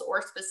schools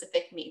or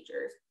specific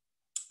majors.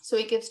 So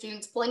it gives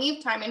students plenty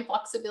of time and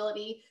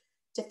flexibility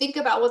to think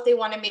about what they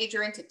want to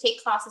major in, to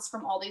take classes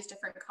from all these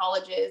different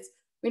colleges.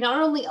 We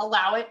not only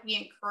allow it, we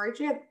encourage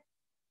it.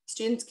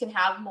 Students can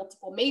have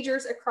multiple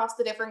majors across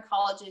the different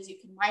colleges. You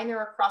can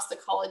minor across the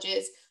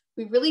colleges.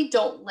 We really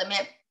don't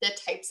limit the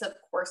types of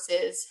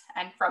courses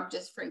and from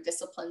different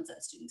disciplines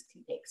that students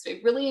can take. So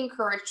we really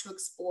encourage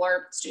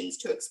students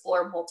to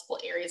explore multiple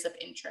areas of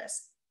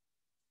interest.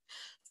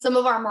 Some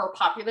of our more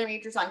popular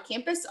majors on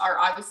campus are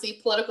obviously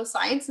political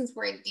science, since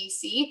we're in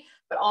DC,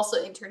 but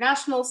also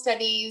international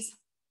studies,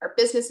 our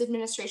business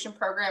administration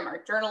program,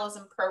 our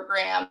journalism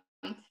program.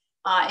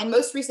 And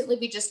most recently,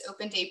 we just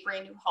opened a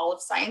brand new Hall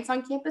of Science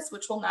on campus,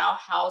 which will now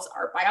house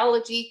our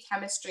biology,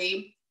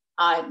 chemistry,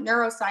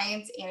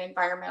 neuroscience, and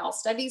environmental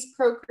studies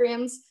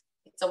programs.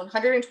 It's a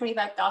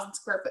 125,000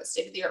 square foot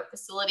state-of-the-art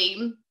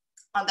facility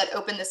that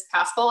opened this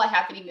past fall. I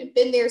haven't even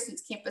been there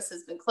since campus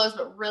has been closed,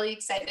 but really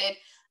excited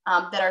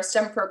that our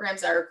STEM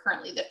programs are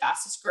currently the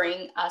fastest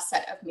growing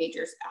set of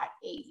majors at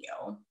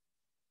AU.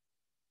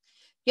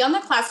 Beyond the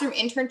classroom,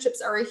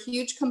 internships are a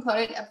huge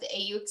component of the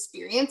AU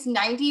experience.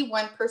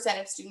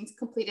 91% of students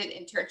complete an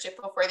internship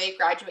before they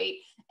graduate,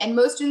 and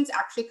most students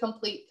actually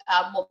complete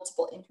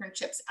multiple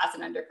internships as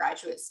an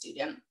undergraduate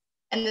student.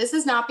 And this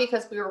is not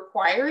because we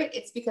require it,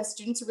 it's because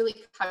students really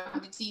come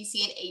to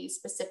DC and AU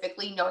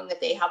specifically knowing that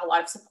they have a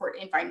lot of support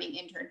in finding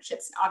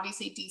internships.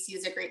 Obviously, DC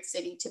is a great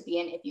city to be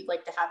in if you'd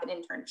like to have an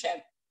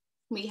internship.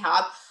 We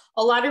have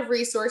a lot of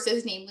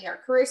resources, namely our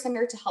Career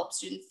Center, to help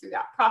students through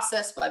that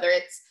process, whether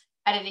it's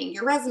editing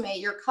your resume,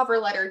 your cover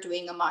letter,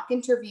 doing a mock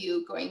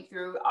interview, going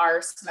through our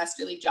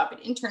semesterly job and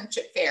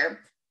internship fair.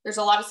 There's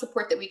a lot of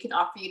support that we can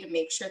offer you to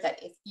make sure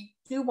that if you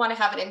do want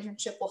to have an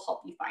internship, we'll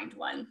help you find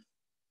one.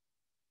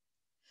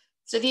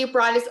 Study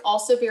abroad is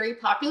also very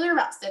popular.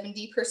 About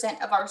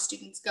 70% of our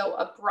students go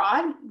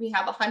abroad. We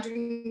have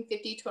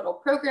 150 total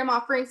program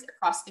offerings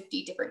across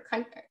 50 different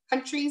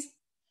countries.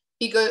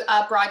 If you go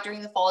abroad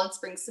during the fall and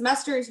spring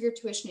semesters, your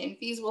tuition and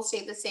fees will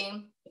stay the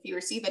same. If you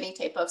receive any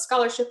type of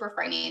scholarship or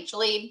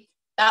financial aid,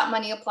 That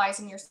money applies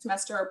in your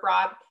semester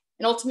abroad,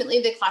 and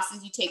ultimately the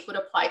classes you take would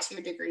apply to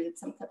your degree in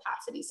some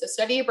capacity. So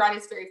study abroad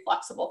is very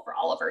flexible for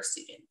all of our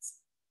students.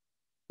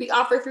 We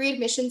offer 3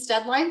 admissions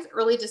deadlines: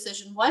 early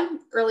decision 1,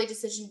 early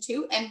decision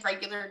 2, and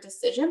regular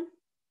decision.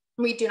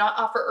 We do not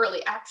offer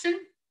early action.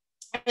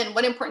 And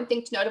one important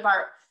thing to note of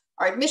our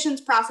admissions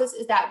process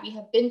is that we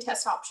have been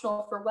test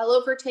optional for well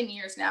over 10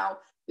 years now.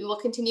 We will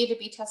continue to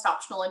be test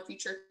optional in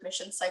future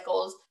admission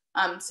cycles.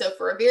 So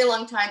for a very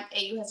long time,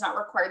 AU has not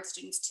required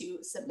students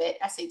to submit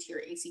SAT or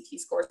ACT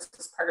scores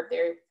as part of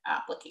their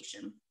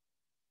application.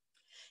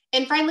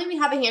 And finally, we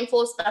have a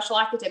handful of special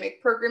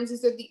academic programs.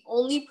 These are the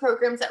only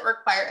programs that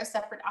require a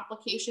separate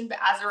application. But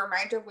as a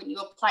reminder, when you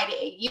apply to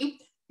AU,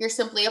 you're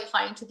simply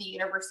applying to the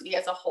university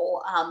as a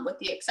whole, with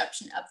the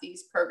exception of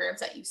these programs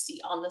that you see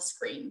on the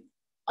screen.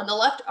 On the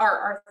left are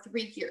our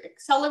 3-year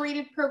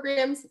accelerated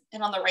programs,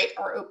 and on the right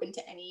are open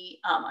to any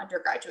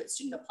undergraduate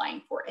student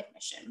applying for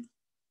admission.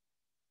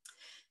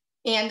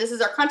 And this is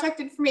our contact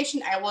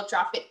information. I will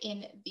drop it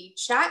in the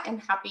chat,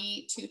 and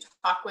happy to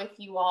talk with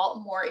you all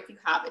more if you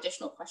have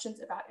additional questions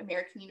about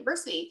American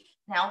University.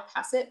 And I'll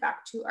pass it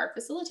back to our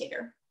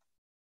facilitator.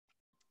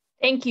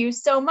 Thank you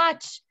so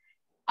much.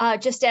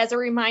 Just as a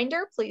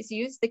reminder, please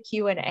use the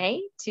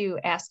Q&A to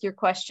ask your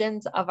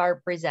questions of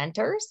our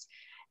presenters.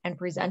 And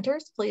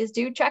presenters, please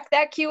do check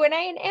that Q&A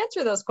and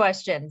answer those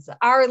questions.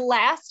 Our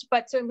last,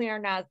 but certainly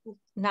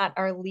not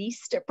our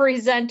least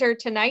presenter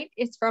tonight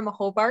is from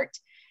Hobart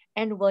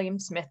and William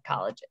Smith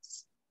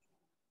Colleges.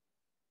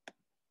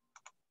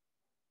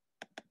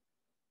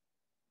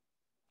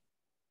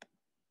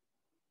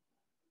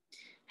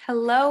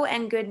 Hello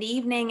and good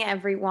evening,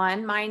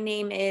 everyone. My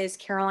name is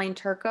Caroline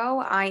Turco.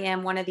 I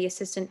am one of the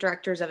Assistant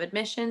Directors of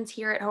Admissions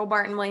here at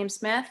Hobart and William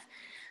Smith.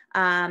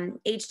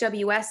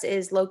 HWS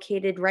is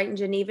located right in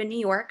Geneva, New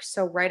York,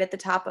 so right at the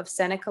top of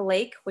Seneca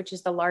Lake, which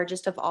is the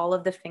largest of all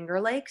of the Finger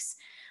Lakes.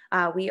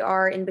 We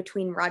are in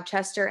between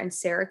Rochester and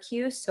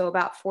Syracuse, so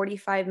about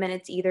 45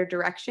 minutes either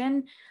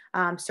direction.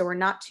 So we're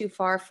not too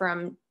far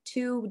from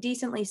 2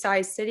 decently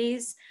sized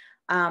cities.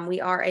 We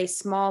are a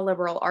small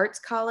liberal arts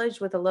college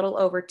with a little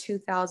over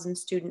 2,000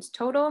 students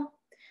total.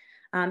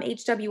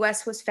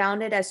 HWS was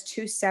founded as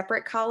 2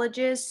 separate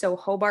colleges, so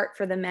Hobart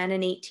for the men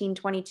in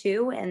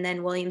 1822 and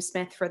then William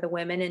Smith for the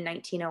women in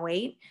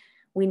 1908.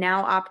 We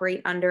now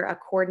operate under a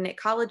coordinate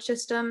college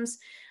systems,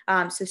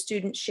 so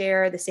students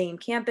share the same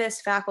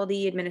campus,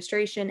 faculty,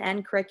 administration,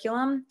 and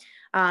curriculum,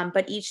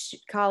 but each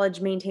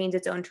college maintains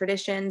its own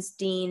traditions,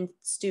 dean,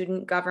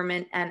 student,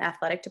 government, and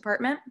athletic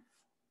department.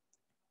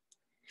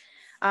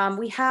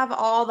 We have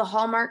all the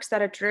hallmarks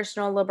that a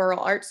traditional liberal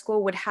arts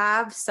school would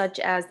have, such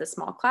as the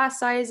small class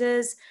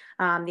sizes,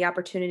 the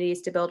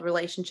opportunities to build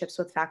relationships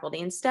with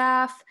faculty and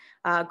staff,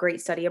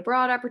 great study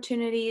abroad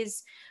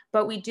opportunities.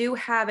 But we do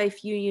have a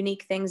few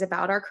unique things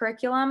about our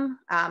curriculum.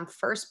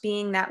 First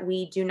being that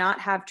we do not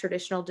have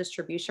traditional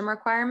distribution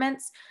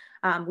requirements.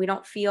 We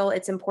don't feel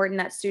it's important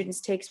that students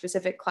take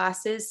specific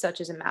classes, such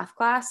as a math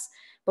class,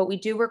 but we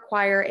do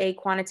require a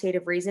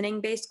quantitative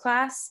reasoning based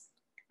class.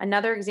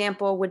 Another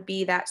example would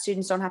be that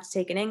students don't have to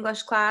take an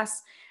English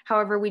class.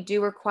 However, we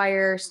do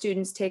require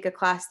students take a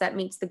class that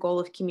meets the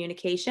goal of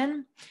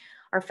communication.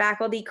 Our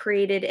faculty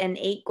created an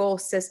 8-goal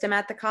system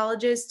at the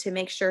colleges to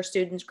make sure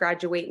students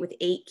graduate with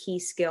 8 key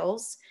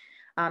skills.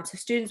 So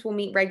students will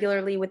meet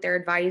regularly with their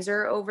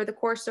advisor over the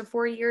course of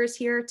 4 years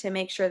here to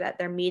make sure that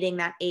they're meeting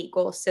that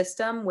 8-goal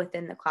system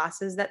within the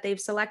classes that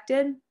they've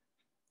selected.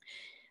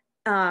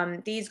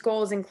 These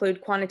goals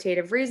include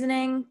quantitative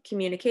reasoning,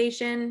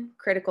 communication,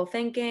 critical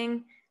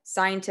thinking,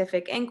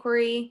 scientific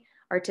inquiry,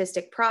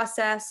 artistic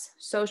process,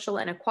 social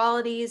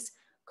inequalities,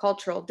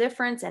 cultural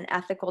difference, and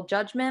ethical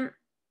judgment.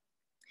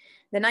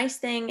 The nice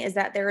thing is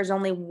that there is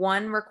only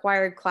 1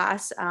 required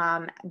class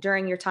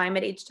during your time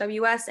at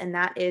HWS, and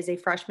that is a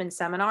freshman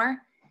seminar.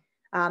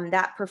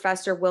 That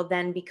professor will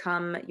then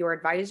become your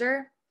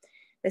advisor.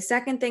 The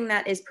second thing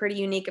that is pretty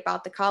unique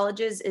about the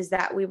colleges is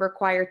that we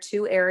require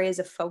 2 areas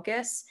of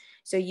focus.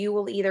 So you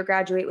will either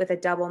graduate with a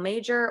double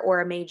major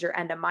or a major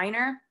and a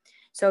minor.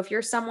 So if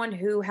you're someone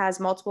who has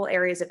multiple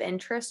areas of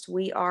interest,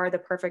 we are the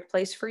perfect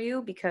place for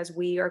you because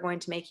we are going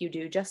to make you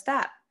do just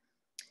that.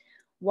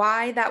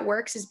 Why that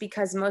works is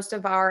because most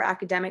of our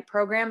academic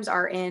programs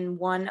are in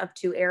one of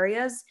 2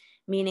 areas,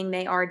 meaning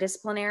they are a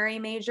disciplinary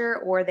major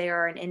or they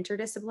are an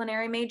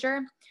interdisciplinary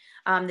major.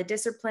 The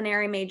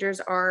disciplinary majors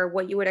are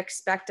what you would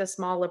expect a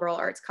small liberal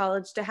arts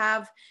college to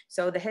have.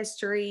 So the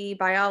history,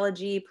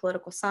 biology,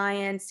 political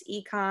science,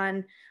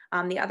 econ.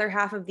 The other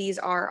half of these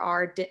are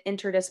our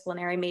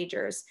interdisciplinary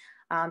majors.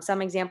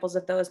 Some examples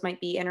of those might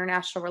be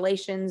international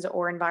relations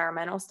or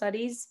environmental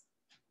studies.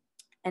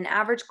 An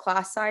average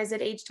class size at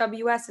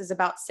HWS is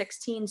about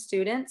 16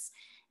 students,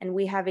 and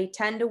we have a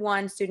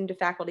 10-to-1 student to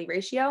faculty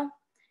ratio.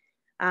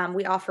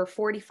 We offer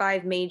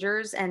 45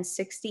 majors and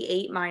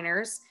 68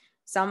 minors.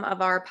 Some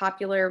of our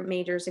popular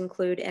majors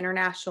include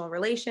international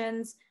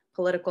relations,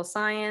 political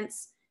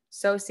science,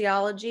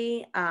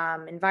 sociology,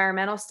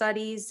 environmental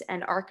studies,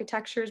 and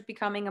architecture is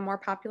becoming a more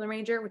popular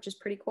major, which is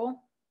pretty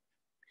cool.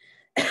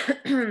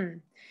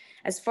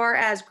 As far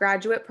as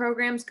graduate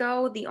programs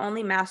go, the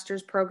only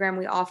master's program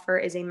we offer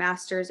is a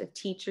Master's of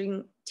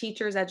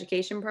Teachers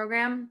Education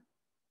program.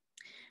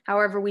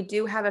 However, we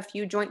do have a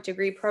few joint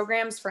degree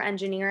programs for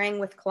engineering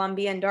with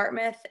Columbia and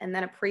Dartmouth, and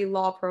then a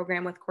pre-law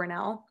program with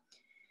Cornell.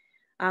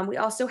 We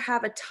also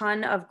have a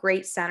ton of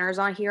great centers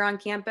here on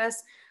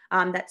campus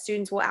that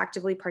students will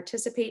actively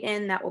participate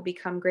in that will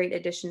become great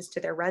additions to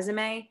their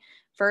resume.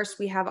 First,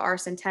 we have our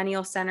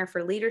Centennial Center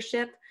for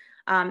Leadership.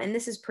 And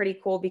this is pretty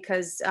cool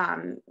because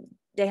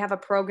they have a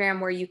program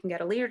where you can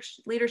get a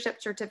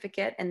leadership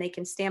certificate and they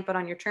can stamp it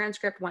on your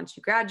transcript once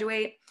you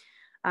graduate.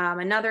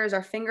 Another is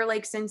our Finger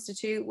Lakes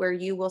Institute, where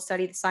you will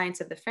study the science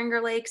of the Finger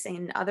Lakes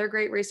and other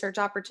great research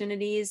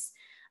opportunities.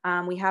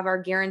 We have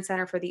our Guerin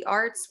Center for the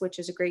Arts, which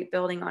is a great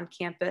building on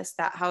campus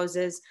that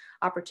houses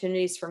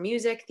opportunities for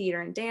music,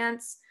 theater, and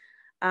dance.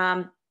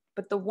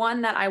 But the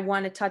one that I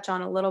want to touch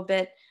on a little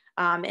bit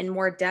in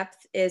more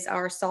depth is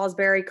our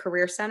Salisbury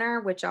Career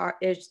Center, which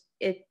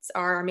it's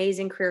our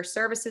amazing career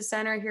services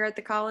center here at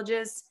the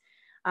colleges.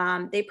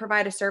 They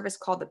provide a service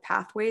called the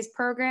Pathways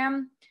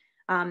Program.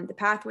 The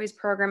Pathways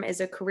Program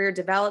is a career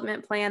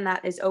development plan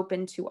that is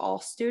open to all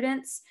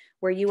students,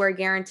 where you are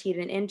guaranteed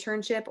an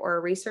internship or a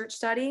research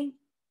study.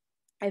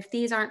 If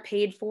these aren't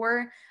paid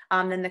for,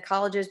 then the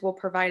colleges will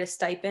provide a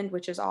stipend,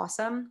 which is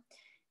awesome.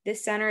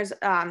 This center is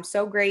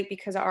so great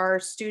because our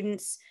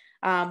students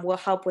will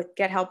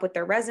get help with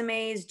their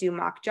resumes, do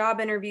mock job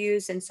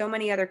interviews, and so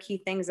many other key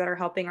things that are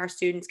helping our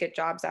students get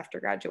jobs after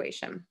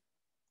graduation.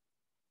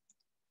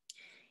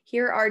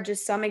 Here are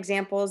just some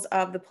examples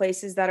of the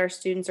places that our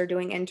students are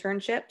doing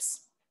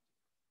internships.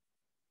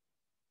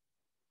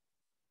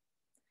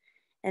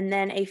 And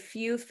then a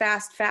few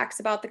fast facts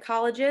about the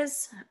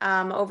colleges.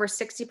 Over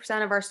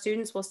 60% of our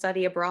students will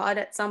study abroad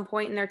at some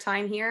point in their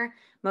time here.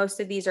 Most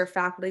of these are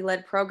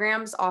faculty-led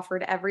programs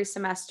offered every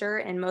semester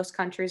in most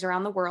countries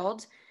around the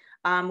world.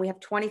 We have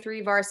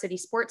 23 varsity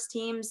sports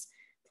teams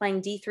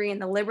playing D3 in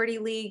the Liberty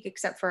League,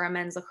 except for our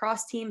men's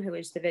lacrosse team, who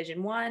is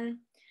Division I.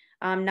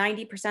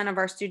 90% of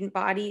our student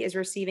body is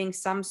receiving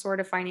some sort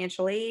of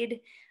financial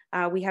aid.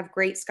 We have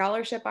great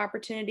scholarship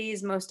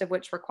opportunities, most of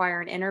which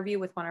require an interview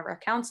with one of our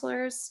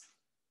counselors.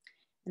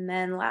 And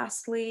then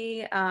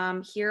lastly,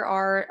 here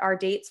are our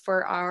dates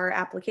for our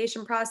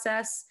application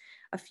process.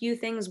 A few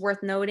things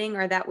worth noting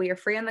are that we are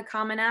free on the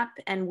Common App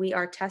and we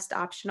are test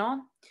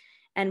optional.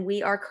 And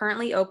we are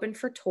currently open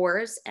for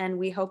tours, and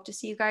we hope to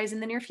see you guys in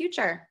the near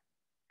future.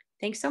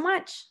 Thanks so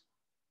much.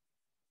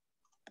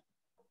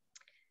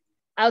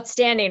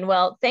 Outstanding.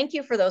 Well, thank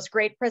you for those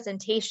great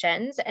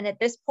presentations. And at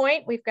this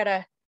point, we've got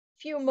a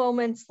few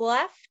moments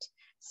left.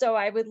 So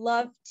I would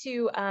love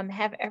to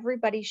have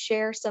everybody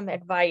share some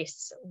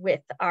advice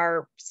with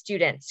our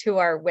students who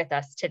are with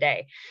us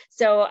today.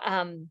 So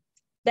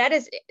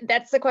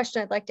that's the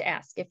question I'd like to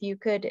ask. If you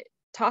could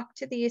talk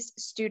to these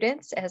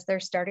students as they're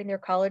starting their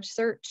college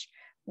search,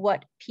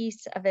 what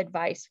piece of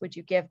advice would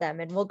you give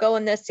them? And we'll go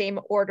in the same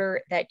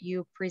order that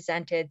you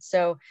presented.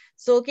 So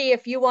Sulki,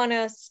 if you want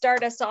to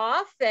start us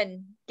off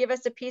and give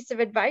us a piece of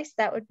advice,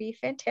 that would be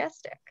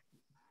fantastic.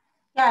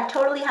 Yeah,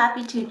 totally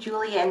happy to,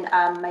 Julie. And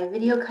my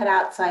video cut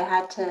out, so I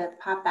had to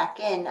pop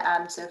back in.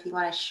 So if you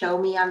want to show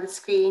me on the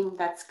screen,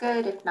 that's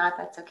good. If not,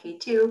 that's okay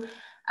too.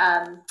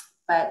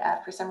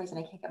 But for some reason,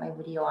 I can't get my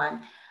video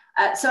on.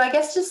 So I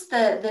guess just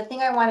the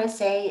thing I want to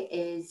say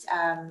is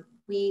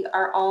we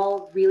are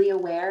all really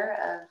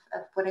aware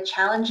of what a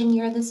challenging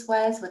year this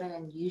was, what an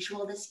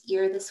unusual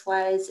year this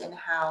was, and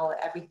how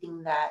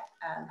everything that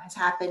has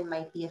happened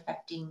might be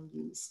affecting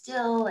you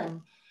still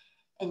and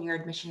your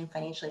admission and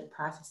financial aid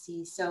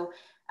processes. So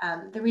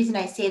the reason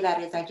I say that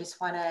is I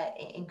just want to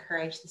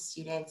encourage the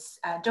students,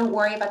 don't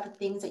worry about the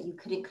things that you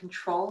couldn't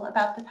control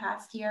about the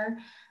past year.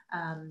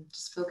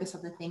 Just focus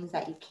on the things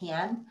that you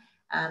can.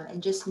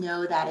 And just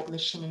know that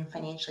admission and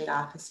financial aid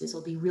offices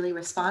will be really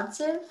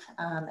responsive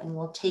and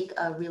will take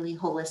a really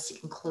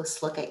holistic and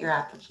close look at your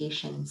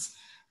applications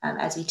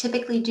as we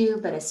typically do,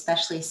 but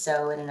especially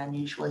so in an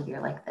unusual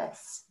year like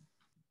this.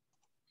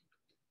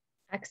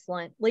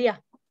 Excellent. Leah.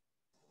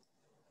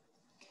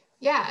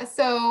 Yeah,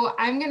 so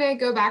I'm going to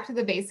go back to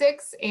the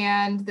basics,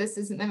 and this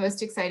isn't the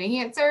most exciting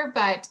answer,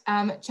 but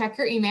check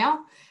your email.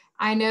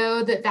 I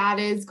know that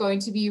is going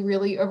to be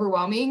really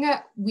overwhelming.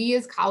 We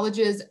as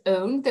colleges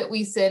own that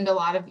we send a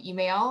lot of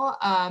email.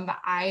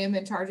 I am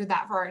in charge of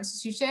that for our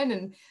institution.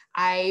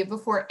 And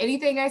before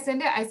anything I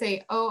send it, I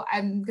say, oh,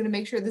 I'm going to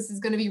make sure this is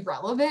going to be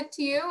relevant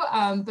to you.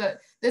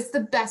 But that's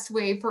the best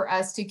way for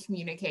us to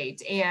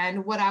communicate.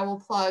 And what I will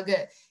plug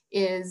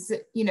is,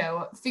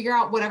 figure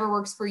out whatever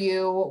works for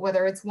you,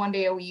 whether it's one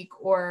day a week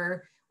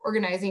or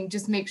organizing,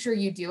 just make sure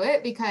you do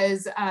it,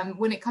 because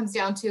when it comes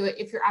down to it,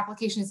 if your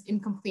application is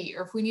incomplete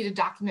or if we need a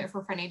document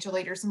for financial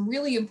aid or some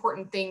really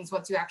important things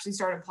once you actually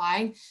start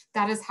applying,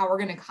 that is how we're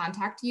going to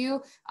contact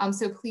you.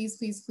 So please,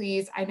 please,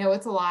 please, I know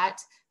it's a lot,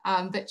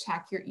 but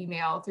check your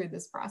email through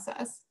this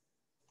process.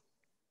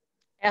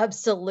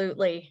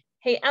 Absolutely.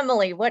 Hey,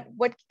 Emily, what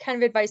kind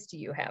of advice do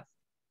you have?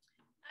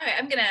 All right,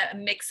 I'm going to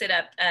mix it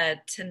up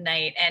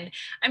tonight, and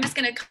I'm just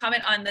going to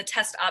comment on the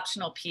test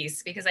optional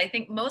piece because I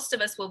think most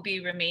of us will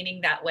be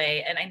remaining that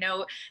way. And I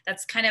know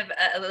that's kind of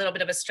a little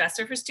bit of a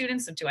stressor for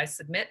students. So do I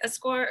submit a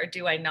score or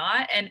do I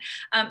not? And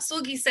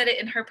Sulgi said it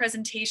in her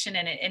presentation,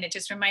 and it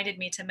just reminded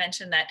me to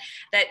mention that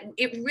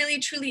it really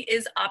truly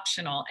is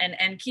optional,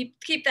 and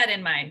keep that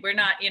in mind. We're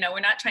not, we're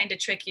not trying to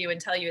trick you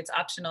and tell you it's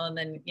optional and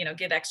then,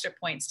 give extra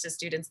points to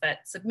students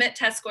that submit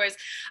test scores.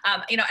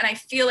 And I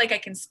feel like I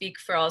can speak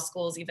for all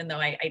schools, even though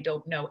I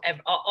don't know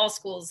all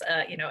schools,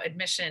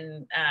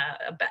 admission,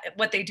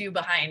 what they do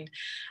behind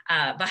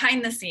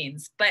the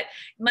scenes. But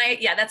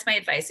that's my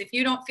advice. If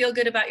you don't feel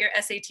good about your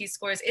SAT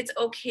scores, it's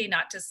okay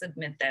not to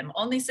submit them.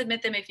 Only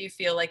submit them if you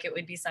feel like it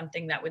would be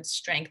something that would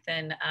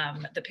strengthen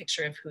the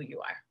picture of who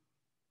you are.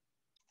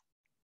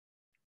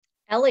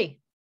 Ellie.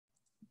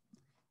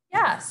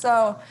 Yeah,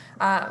 so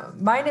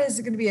mine is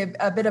going to be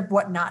a bit of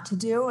what not to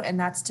do, and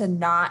that's to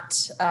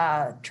not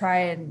try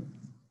and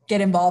get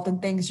involved in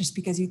things just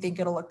because you think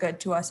it'll look good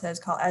to us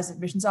as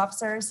admissions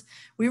officers.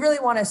 We really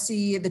want to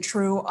see the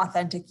true,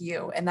 authentic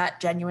you, and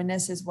that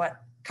genuineness is what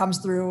comes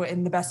through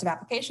in the best of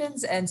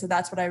applications. And so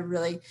that's what I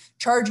really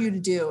charge you to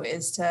do,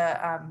 is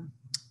to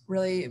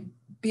really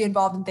be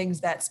involved in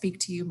things that speak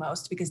to you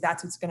most, because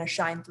that's what's going to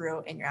shine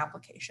through in your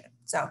application.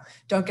 So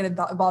don't get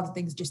involved in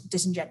things just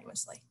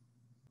disingenuously.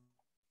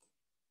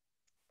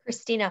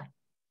 Christina.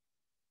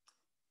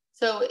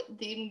 So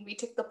then we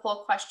took the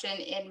poll question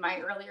in my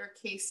earlier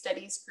case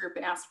studies group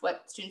and asked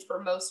what students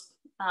were most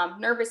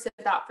nervous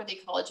about for the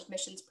college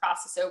admissions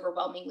process.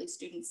 Overwhelmingly,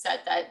 students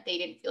said that they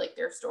didn't feel like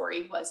their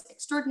story was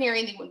extraordinary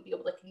and they wouldn't be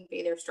able to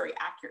convey their story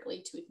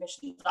accurately to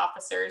admissions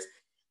officers.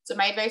 So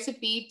my advice would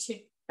be to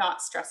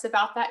not stress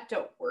about that.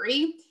 Don't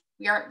worry.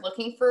 We aren't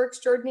looking for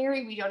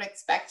extraordinary. We don't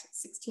expect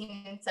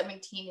 16 and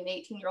 17 and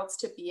 18-year-olds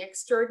to be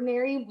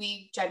extraordinary.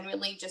 We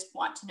genuinely just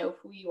want to know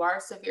who you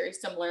are. So very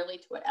similarly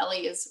to what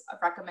Ellie is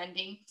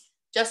recommending,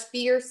 just be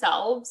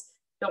yourselves.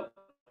 Don't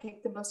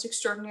pick the most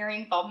extraordinary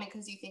involvement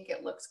because you think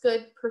it looks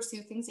good.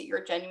 Pursue things that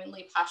you're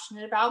genuinely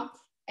passionate about,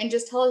 and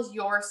just tell us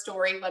your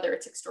story, whether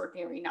it's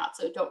extraordinary or not.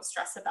 So don't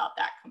stress about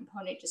that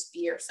component. Just be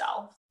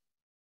yourself.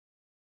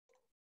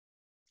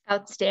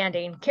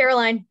 Outstanding.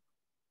 Caroline.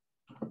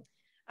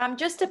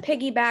 Just to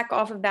piggyback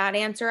off of that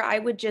answer, I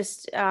would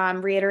just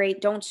reiterate,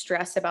 don't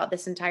stress about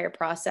this entire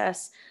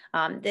process.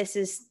 This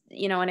is,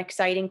 an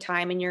exciting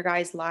time in your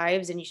guys'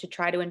 lives, and you should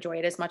try to enjoy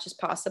it as much as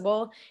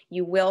possible.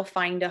 You will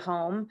find a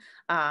home.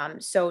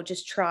 So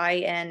just try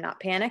and not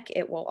panic.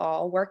 It will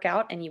all work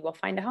out and you will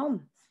find a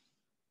home.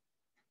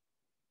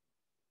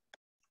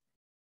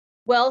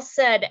 Well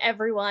said,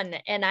 everyone.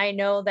 And I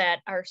know that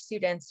our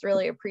students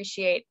really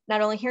appreciate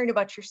not only hearing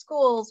about your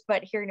schools,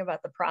 but hearing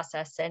about the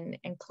process, and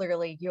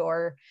clearly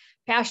your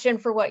passion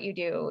for what you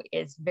do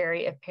is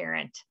very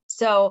apparent.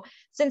 So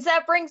since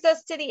that brings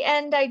us to the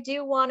end, I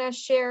do want to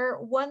share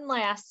one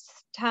last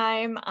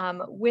time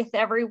with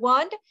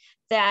everyone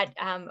that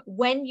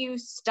when you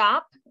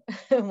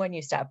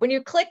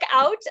click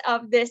out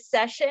of this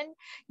session,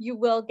 you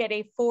will get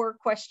a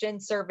 4-question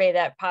survey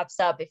that pops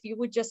up. If you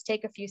would just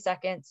take a few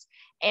seconds,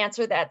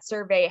 answer that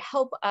survey,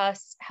 help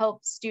us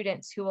help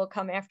students who will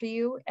come after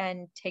you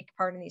and take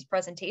part in these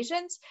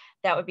presentations,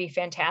 that would be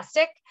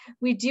fantastic.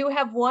 We do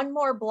have one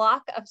more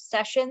block of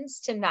sessions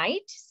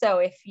tonight. So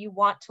if you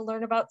want to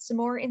learn about some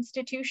more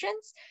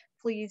institutions,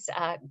 please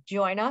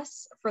join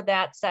us for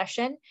that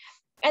session.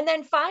 And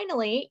then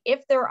finally,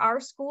 if there are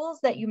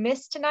schools that you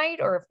missed tonight,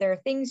 or if there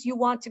are things you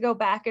want to go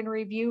back and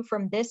review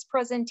from this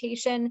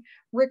presentation,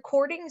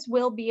 recordings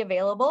will be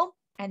available,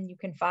 and you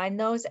can find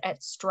those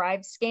at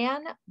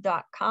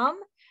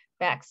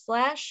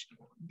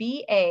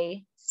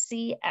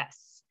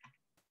strivescan.com/BACS.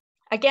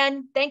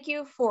 Again, thank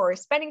you for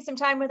spending some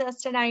time with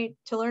us tonight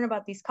to learn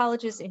about these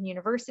colleges and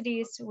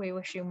universities. We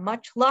wish you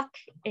much luck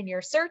in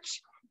your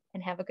search,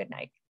 and have a good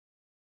night.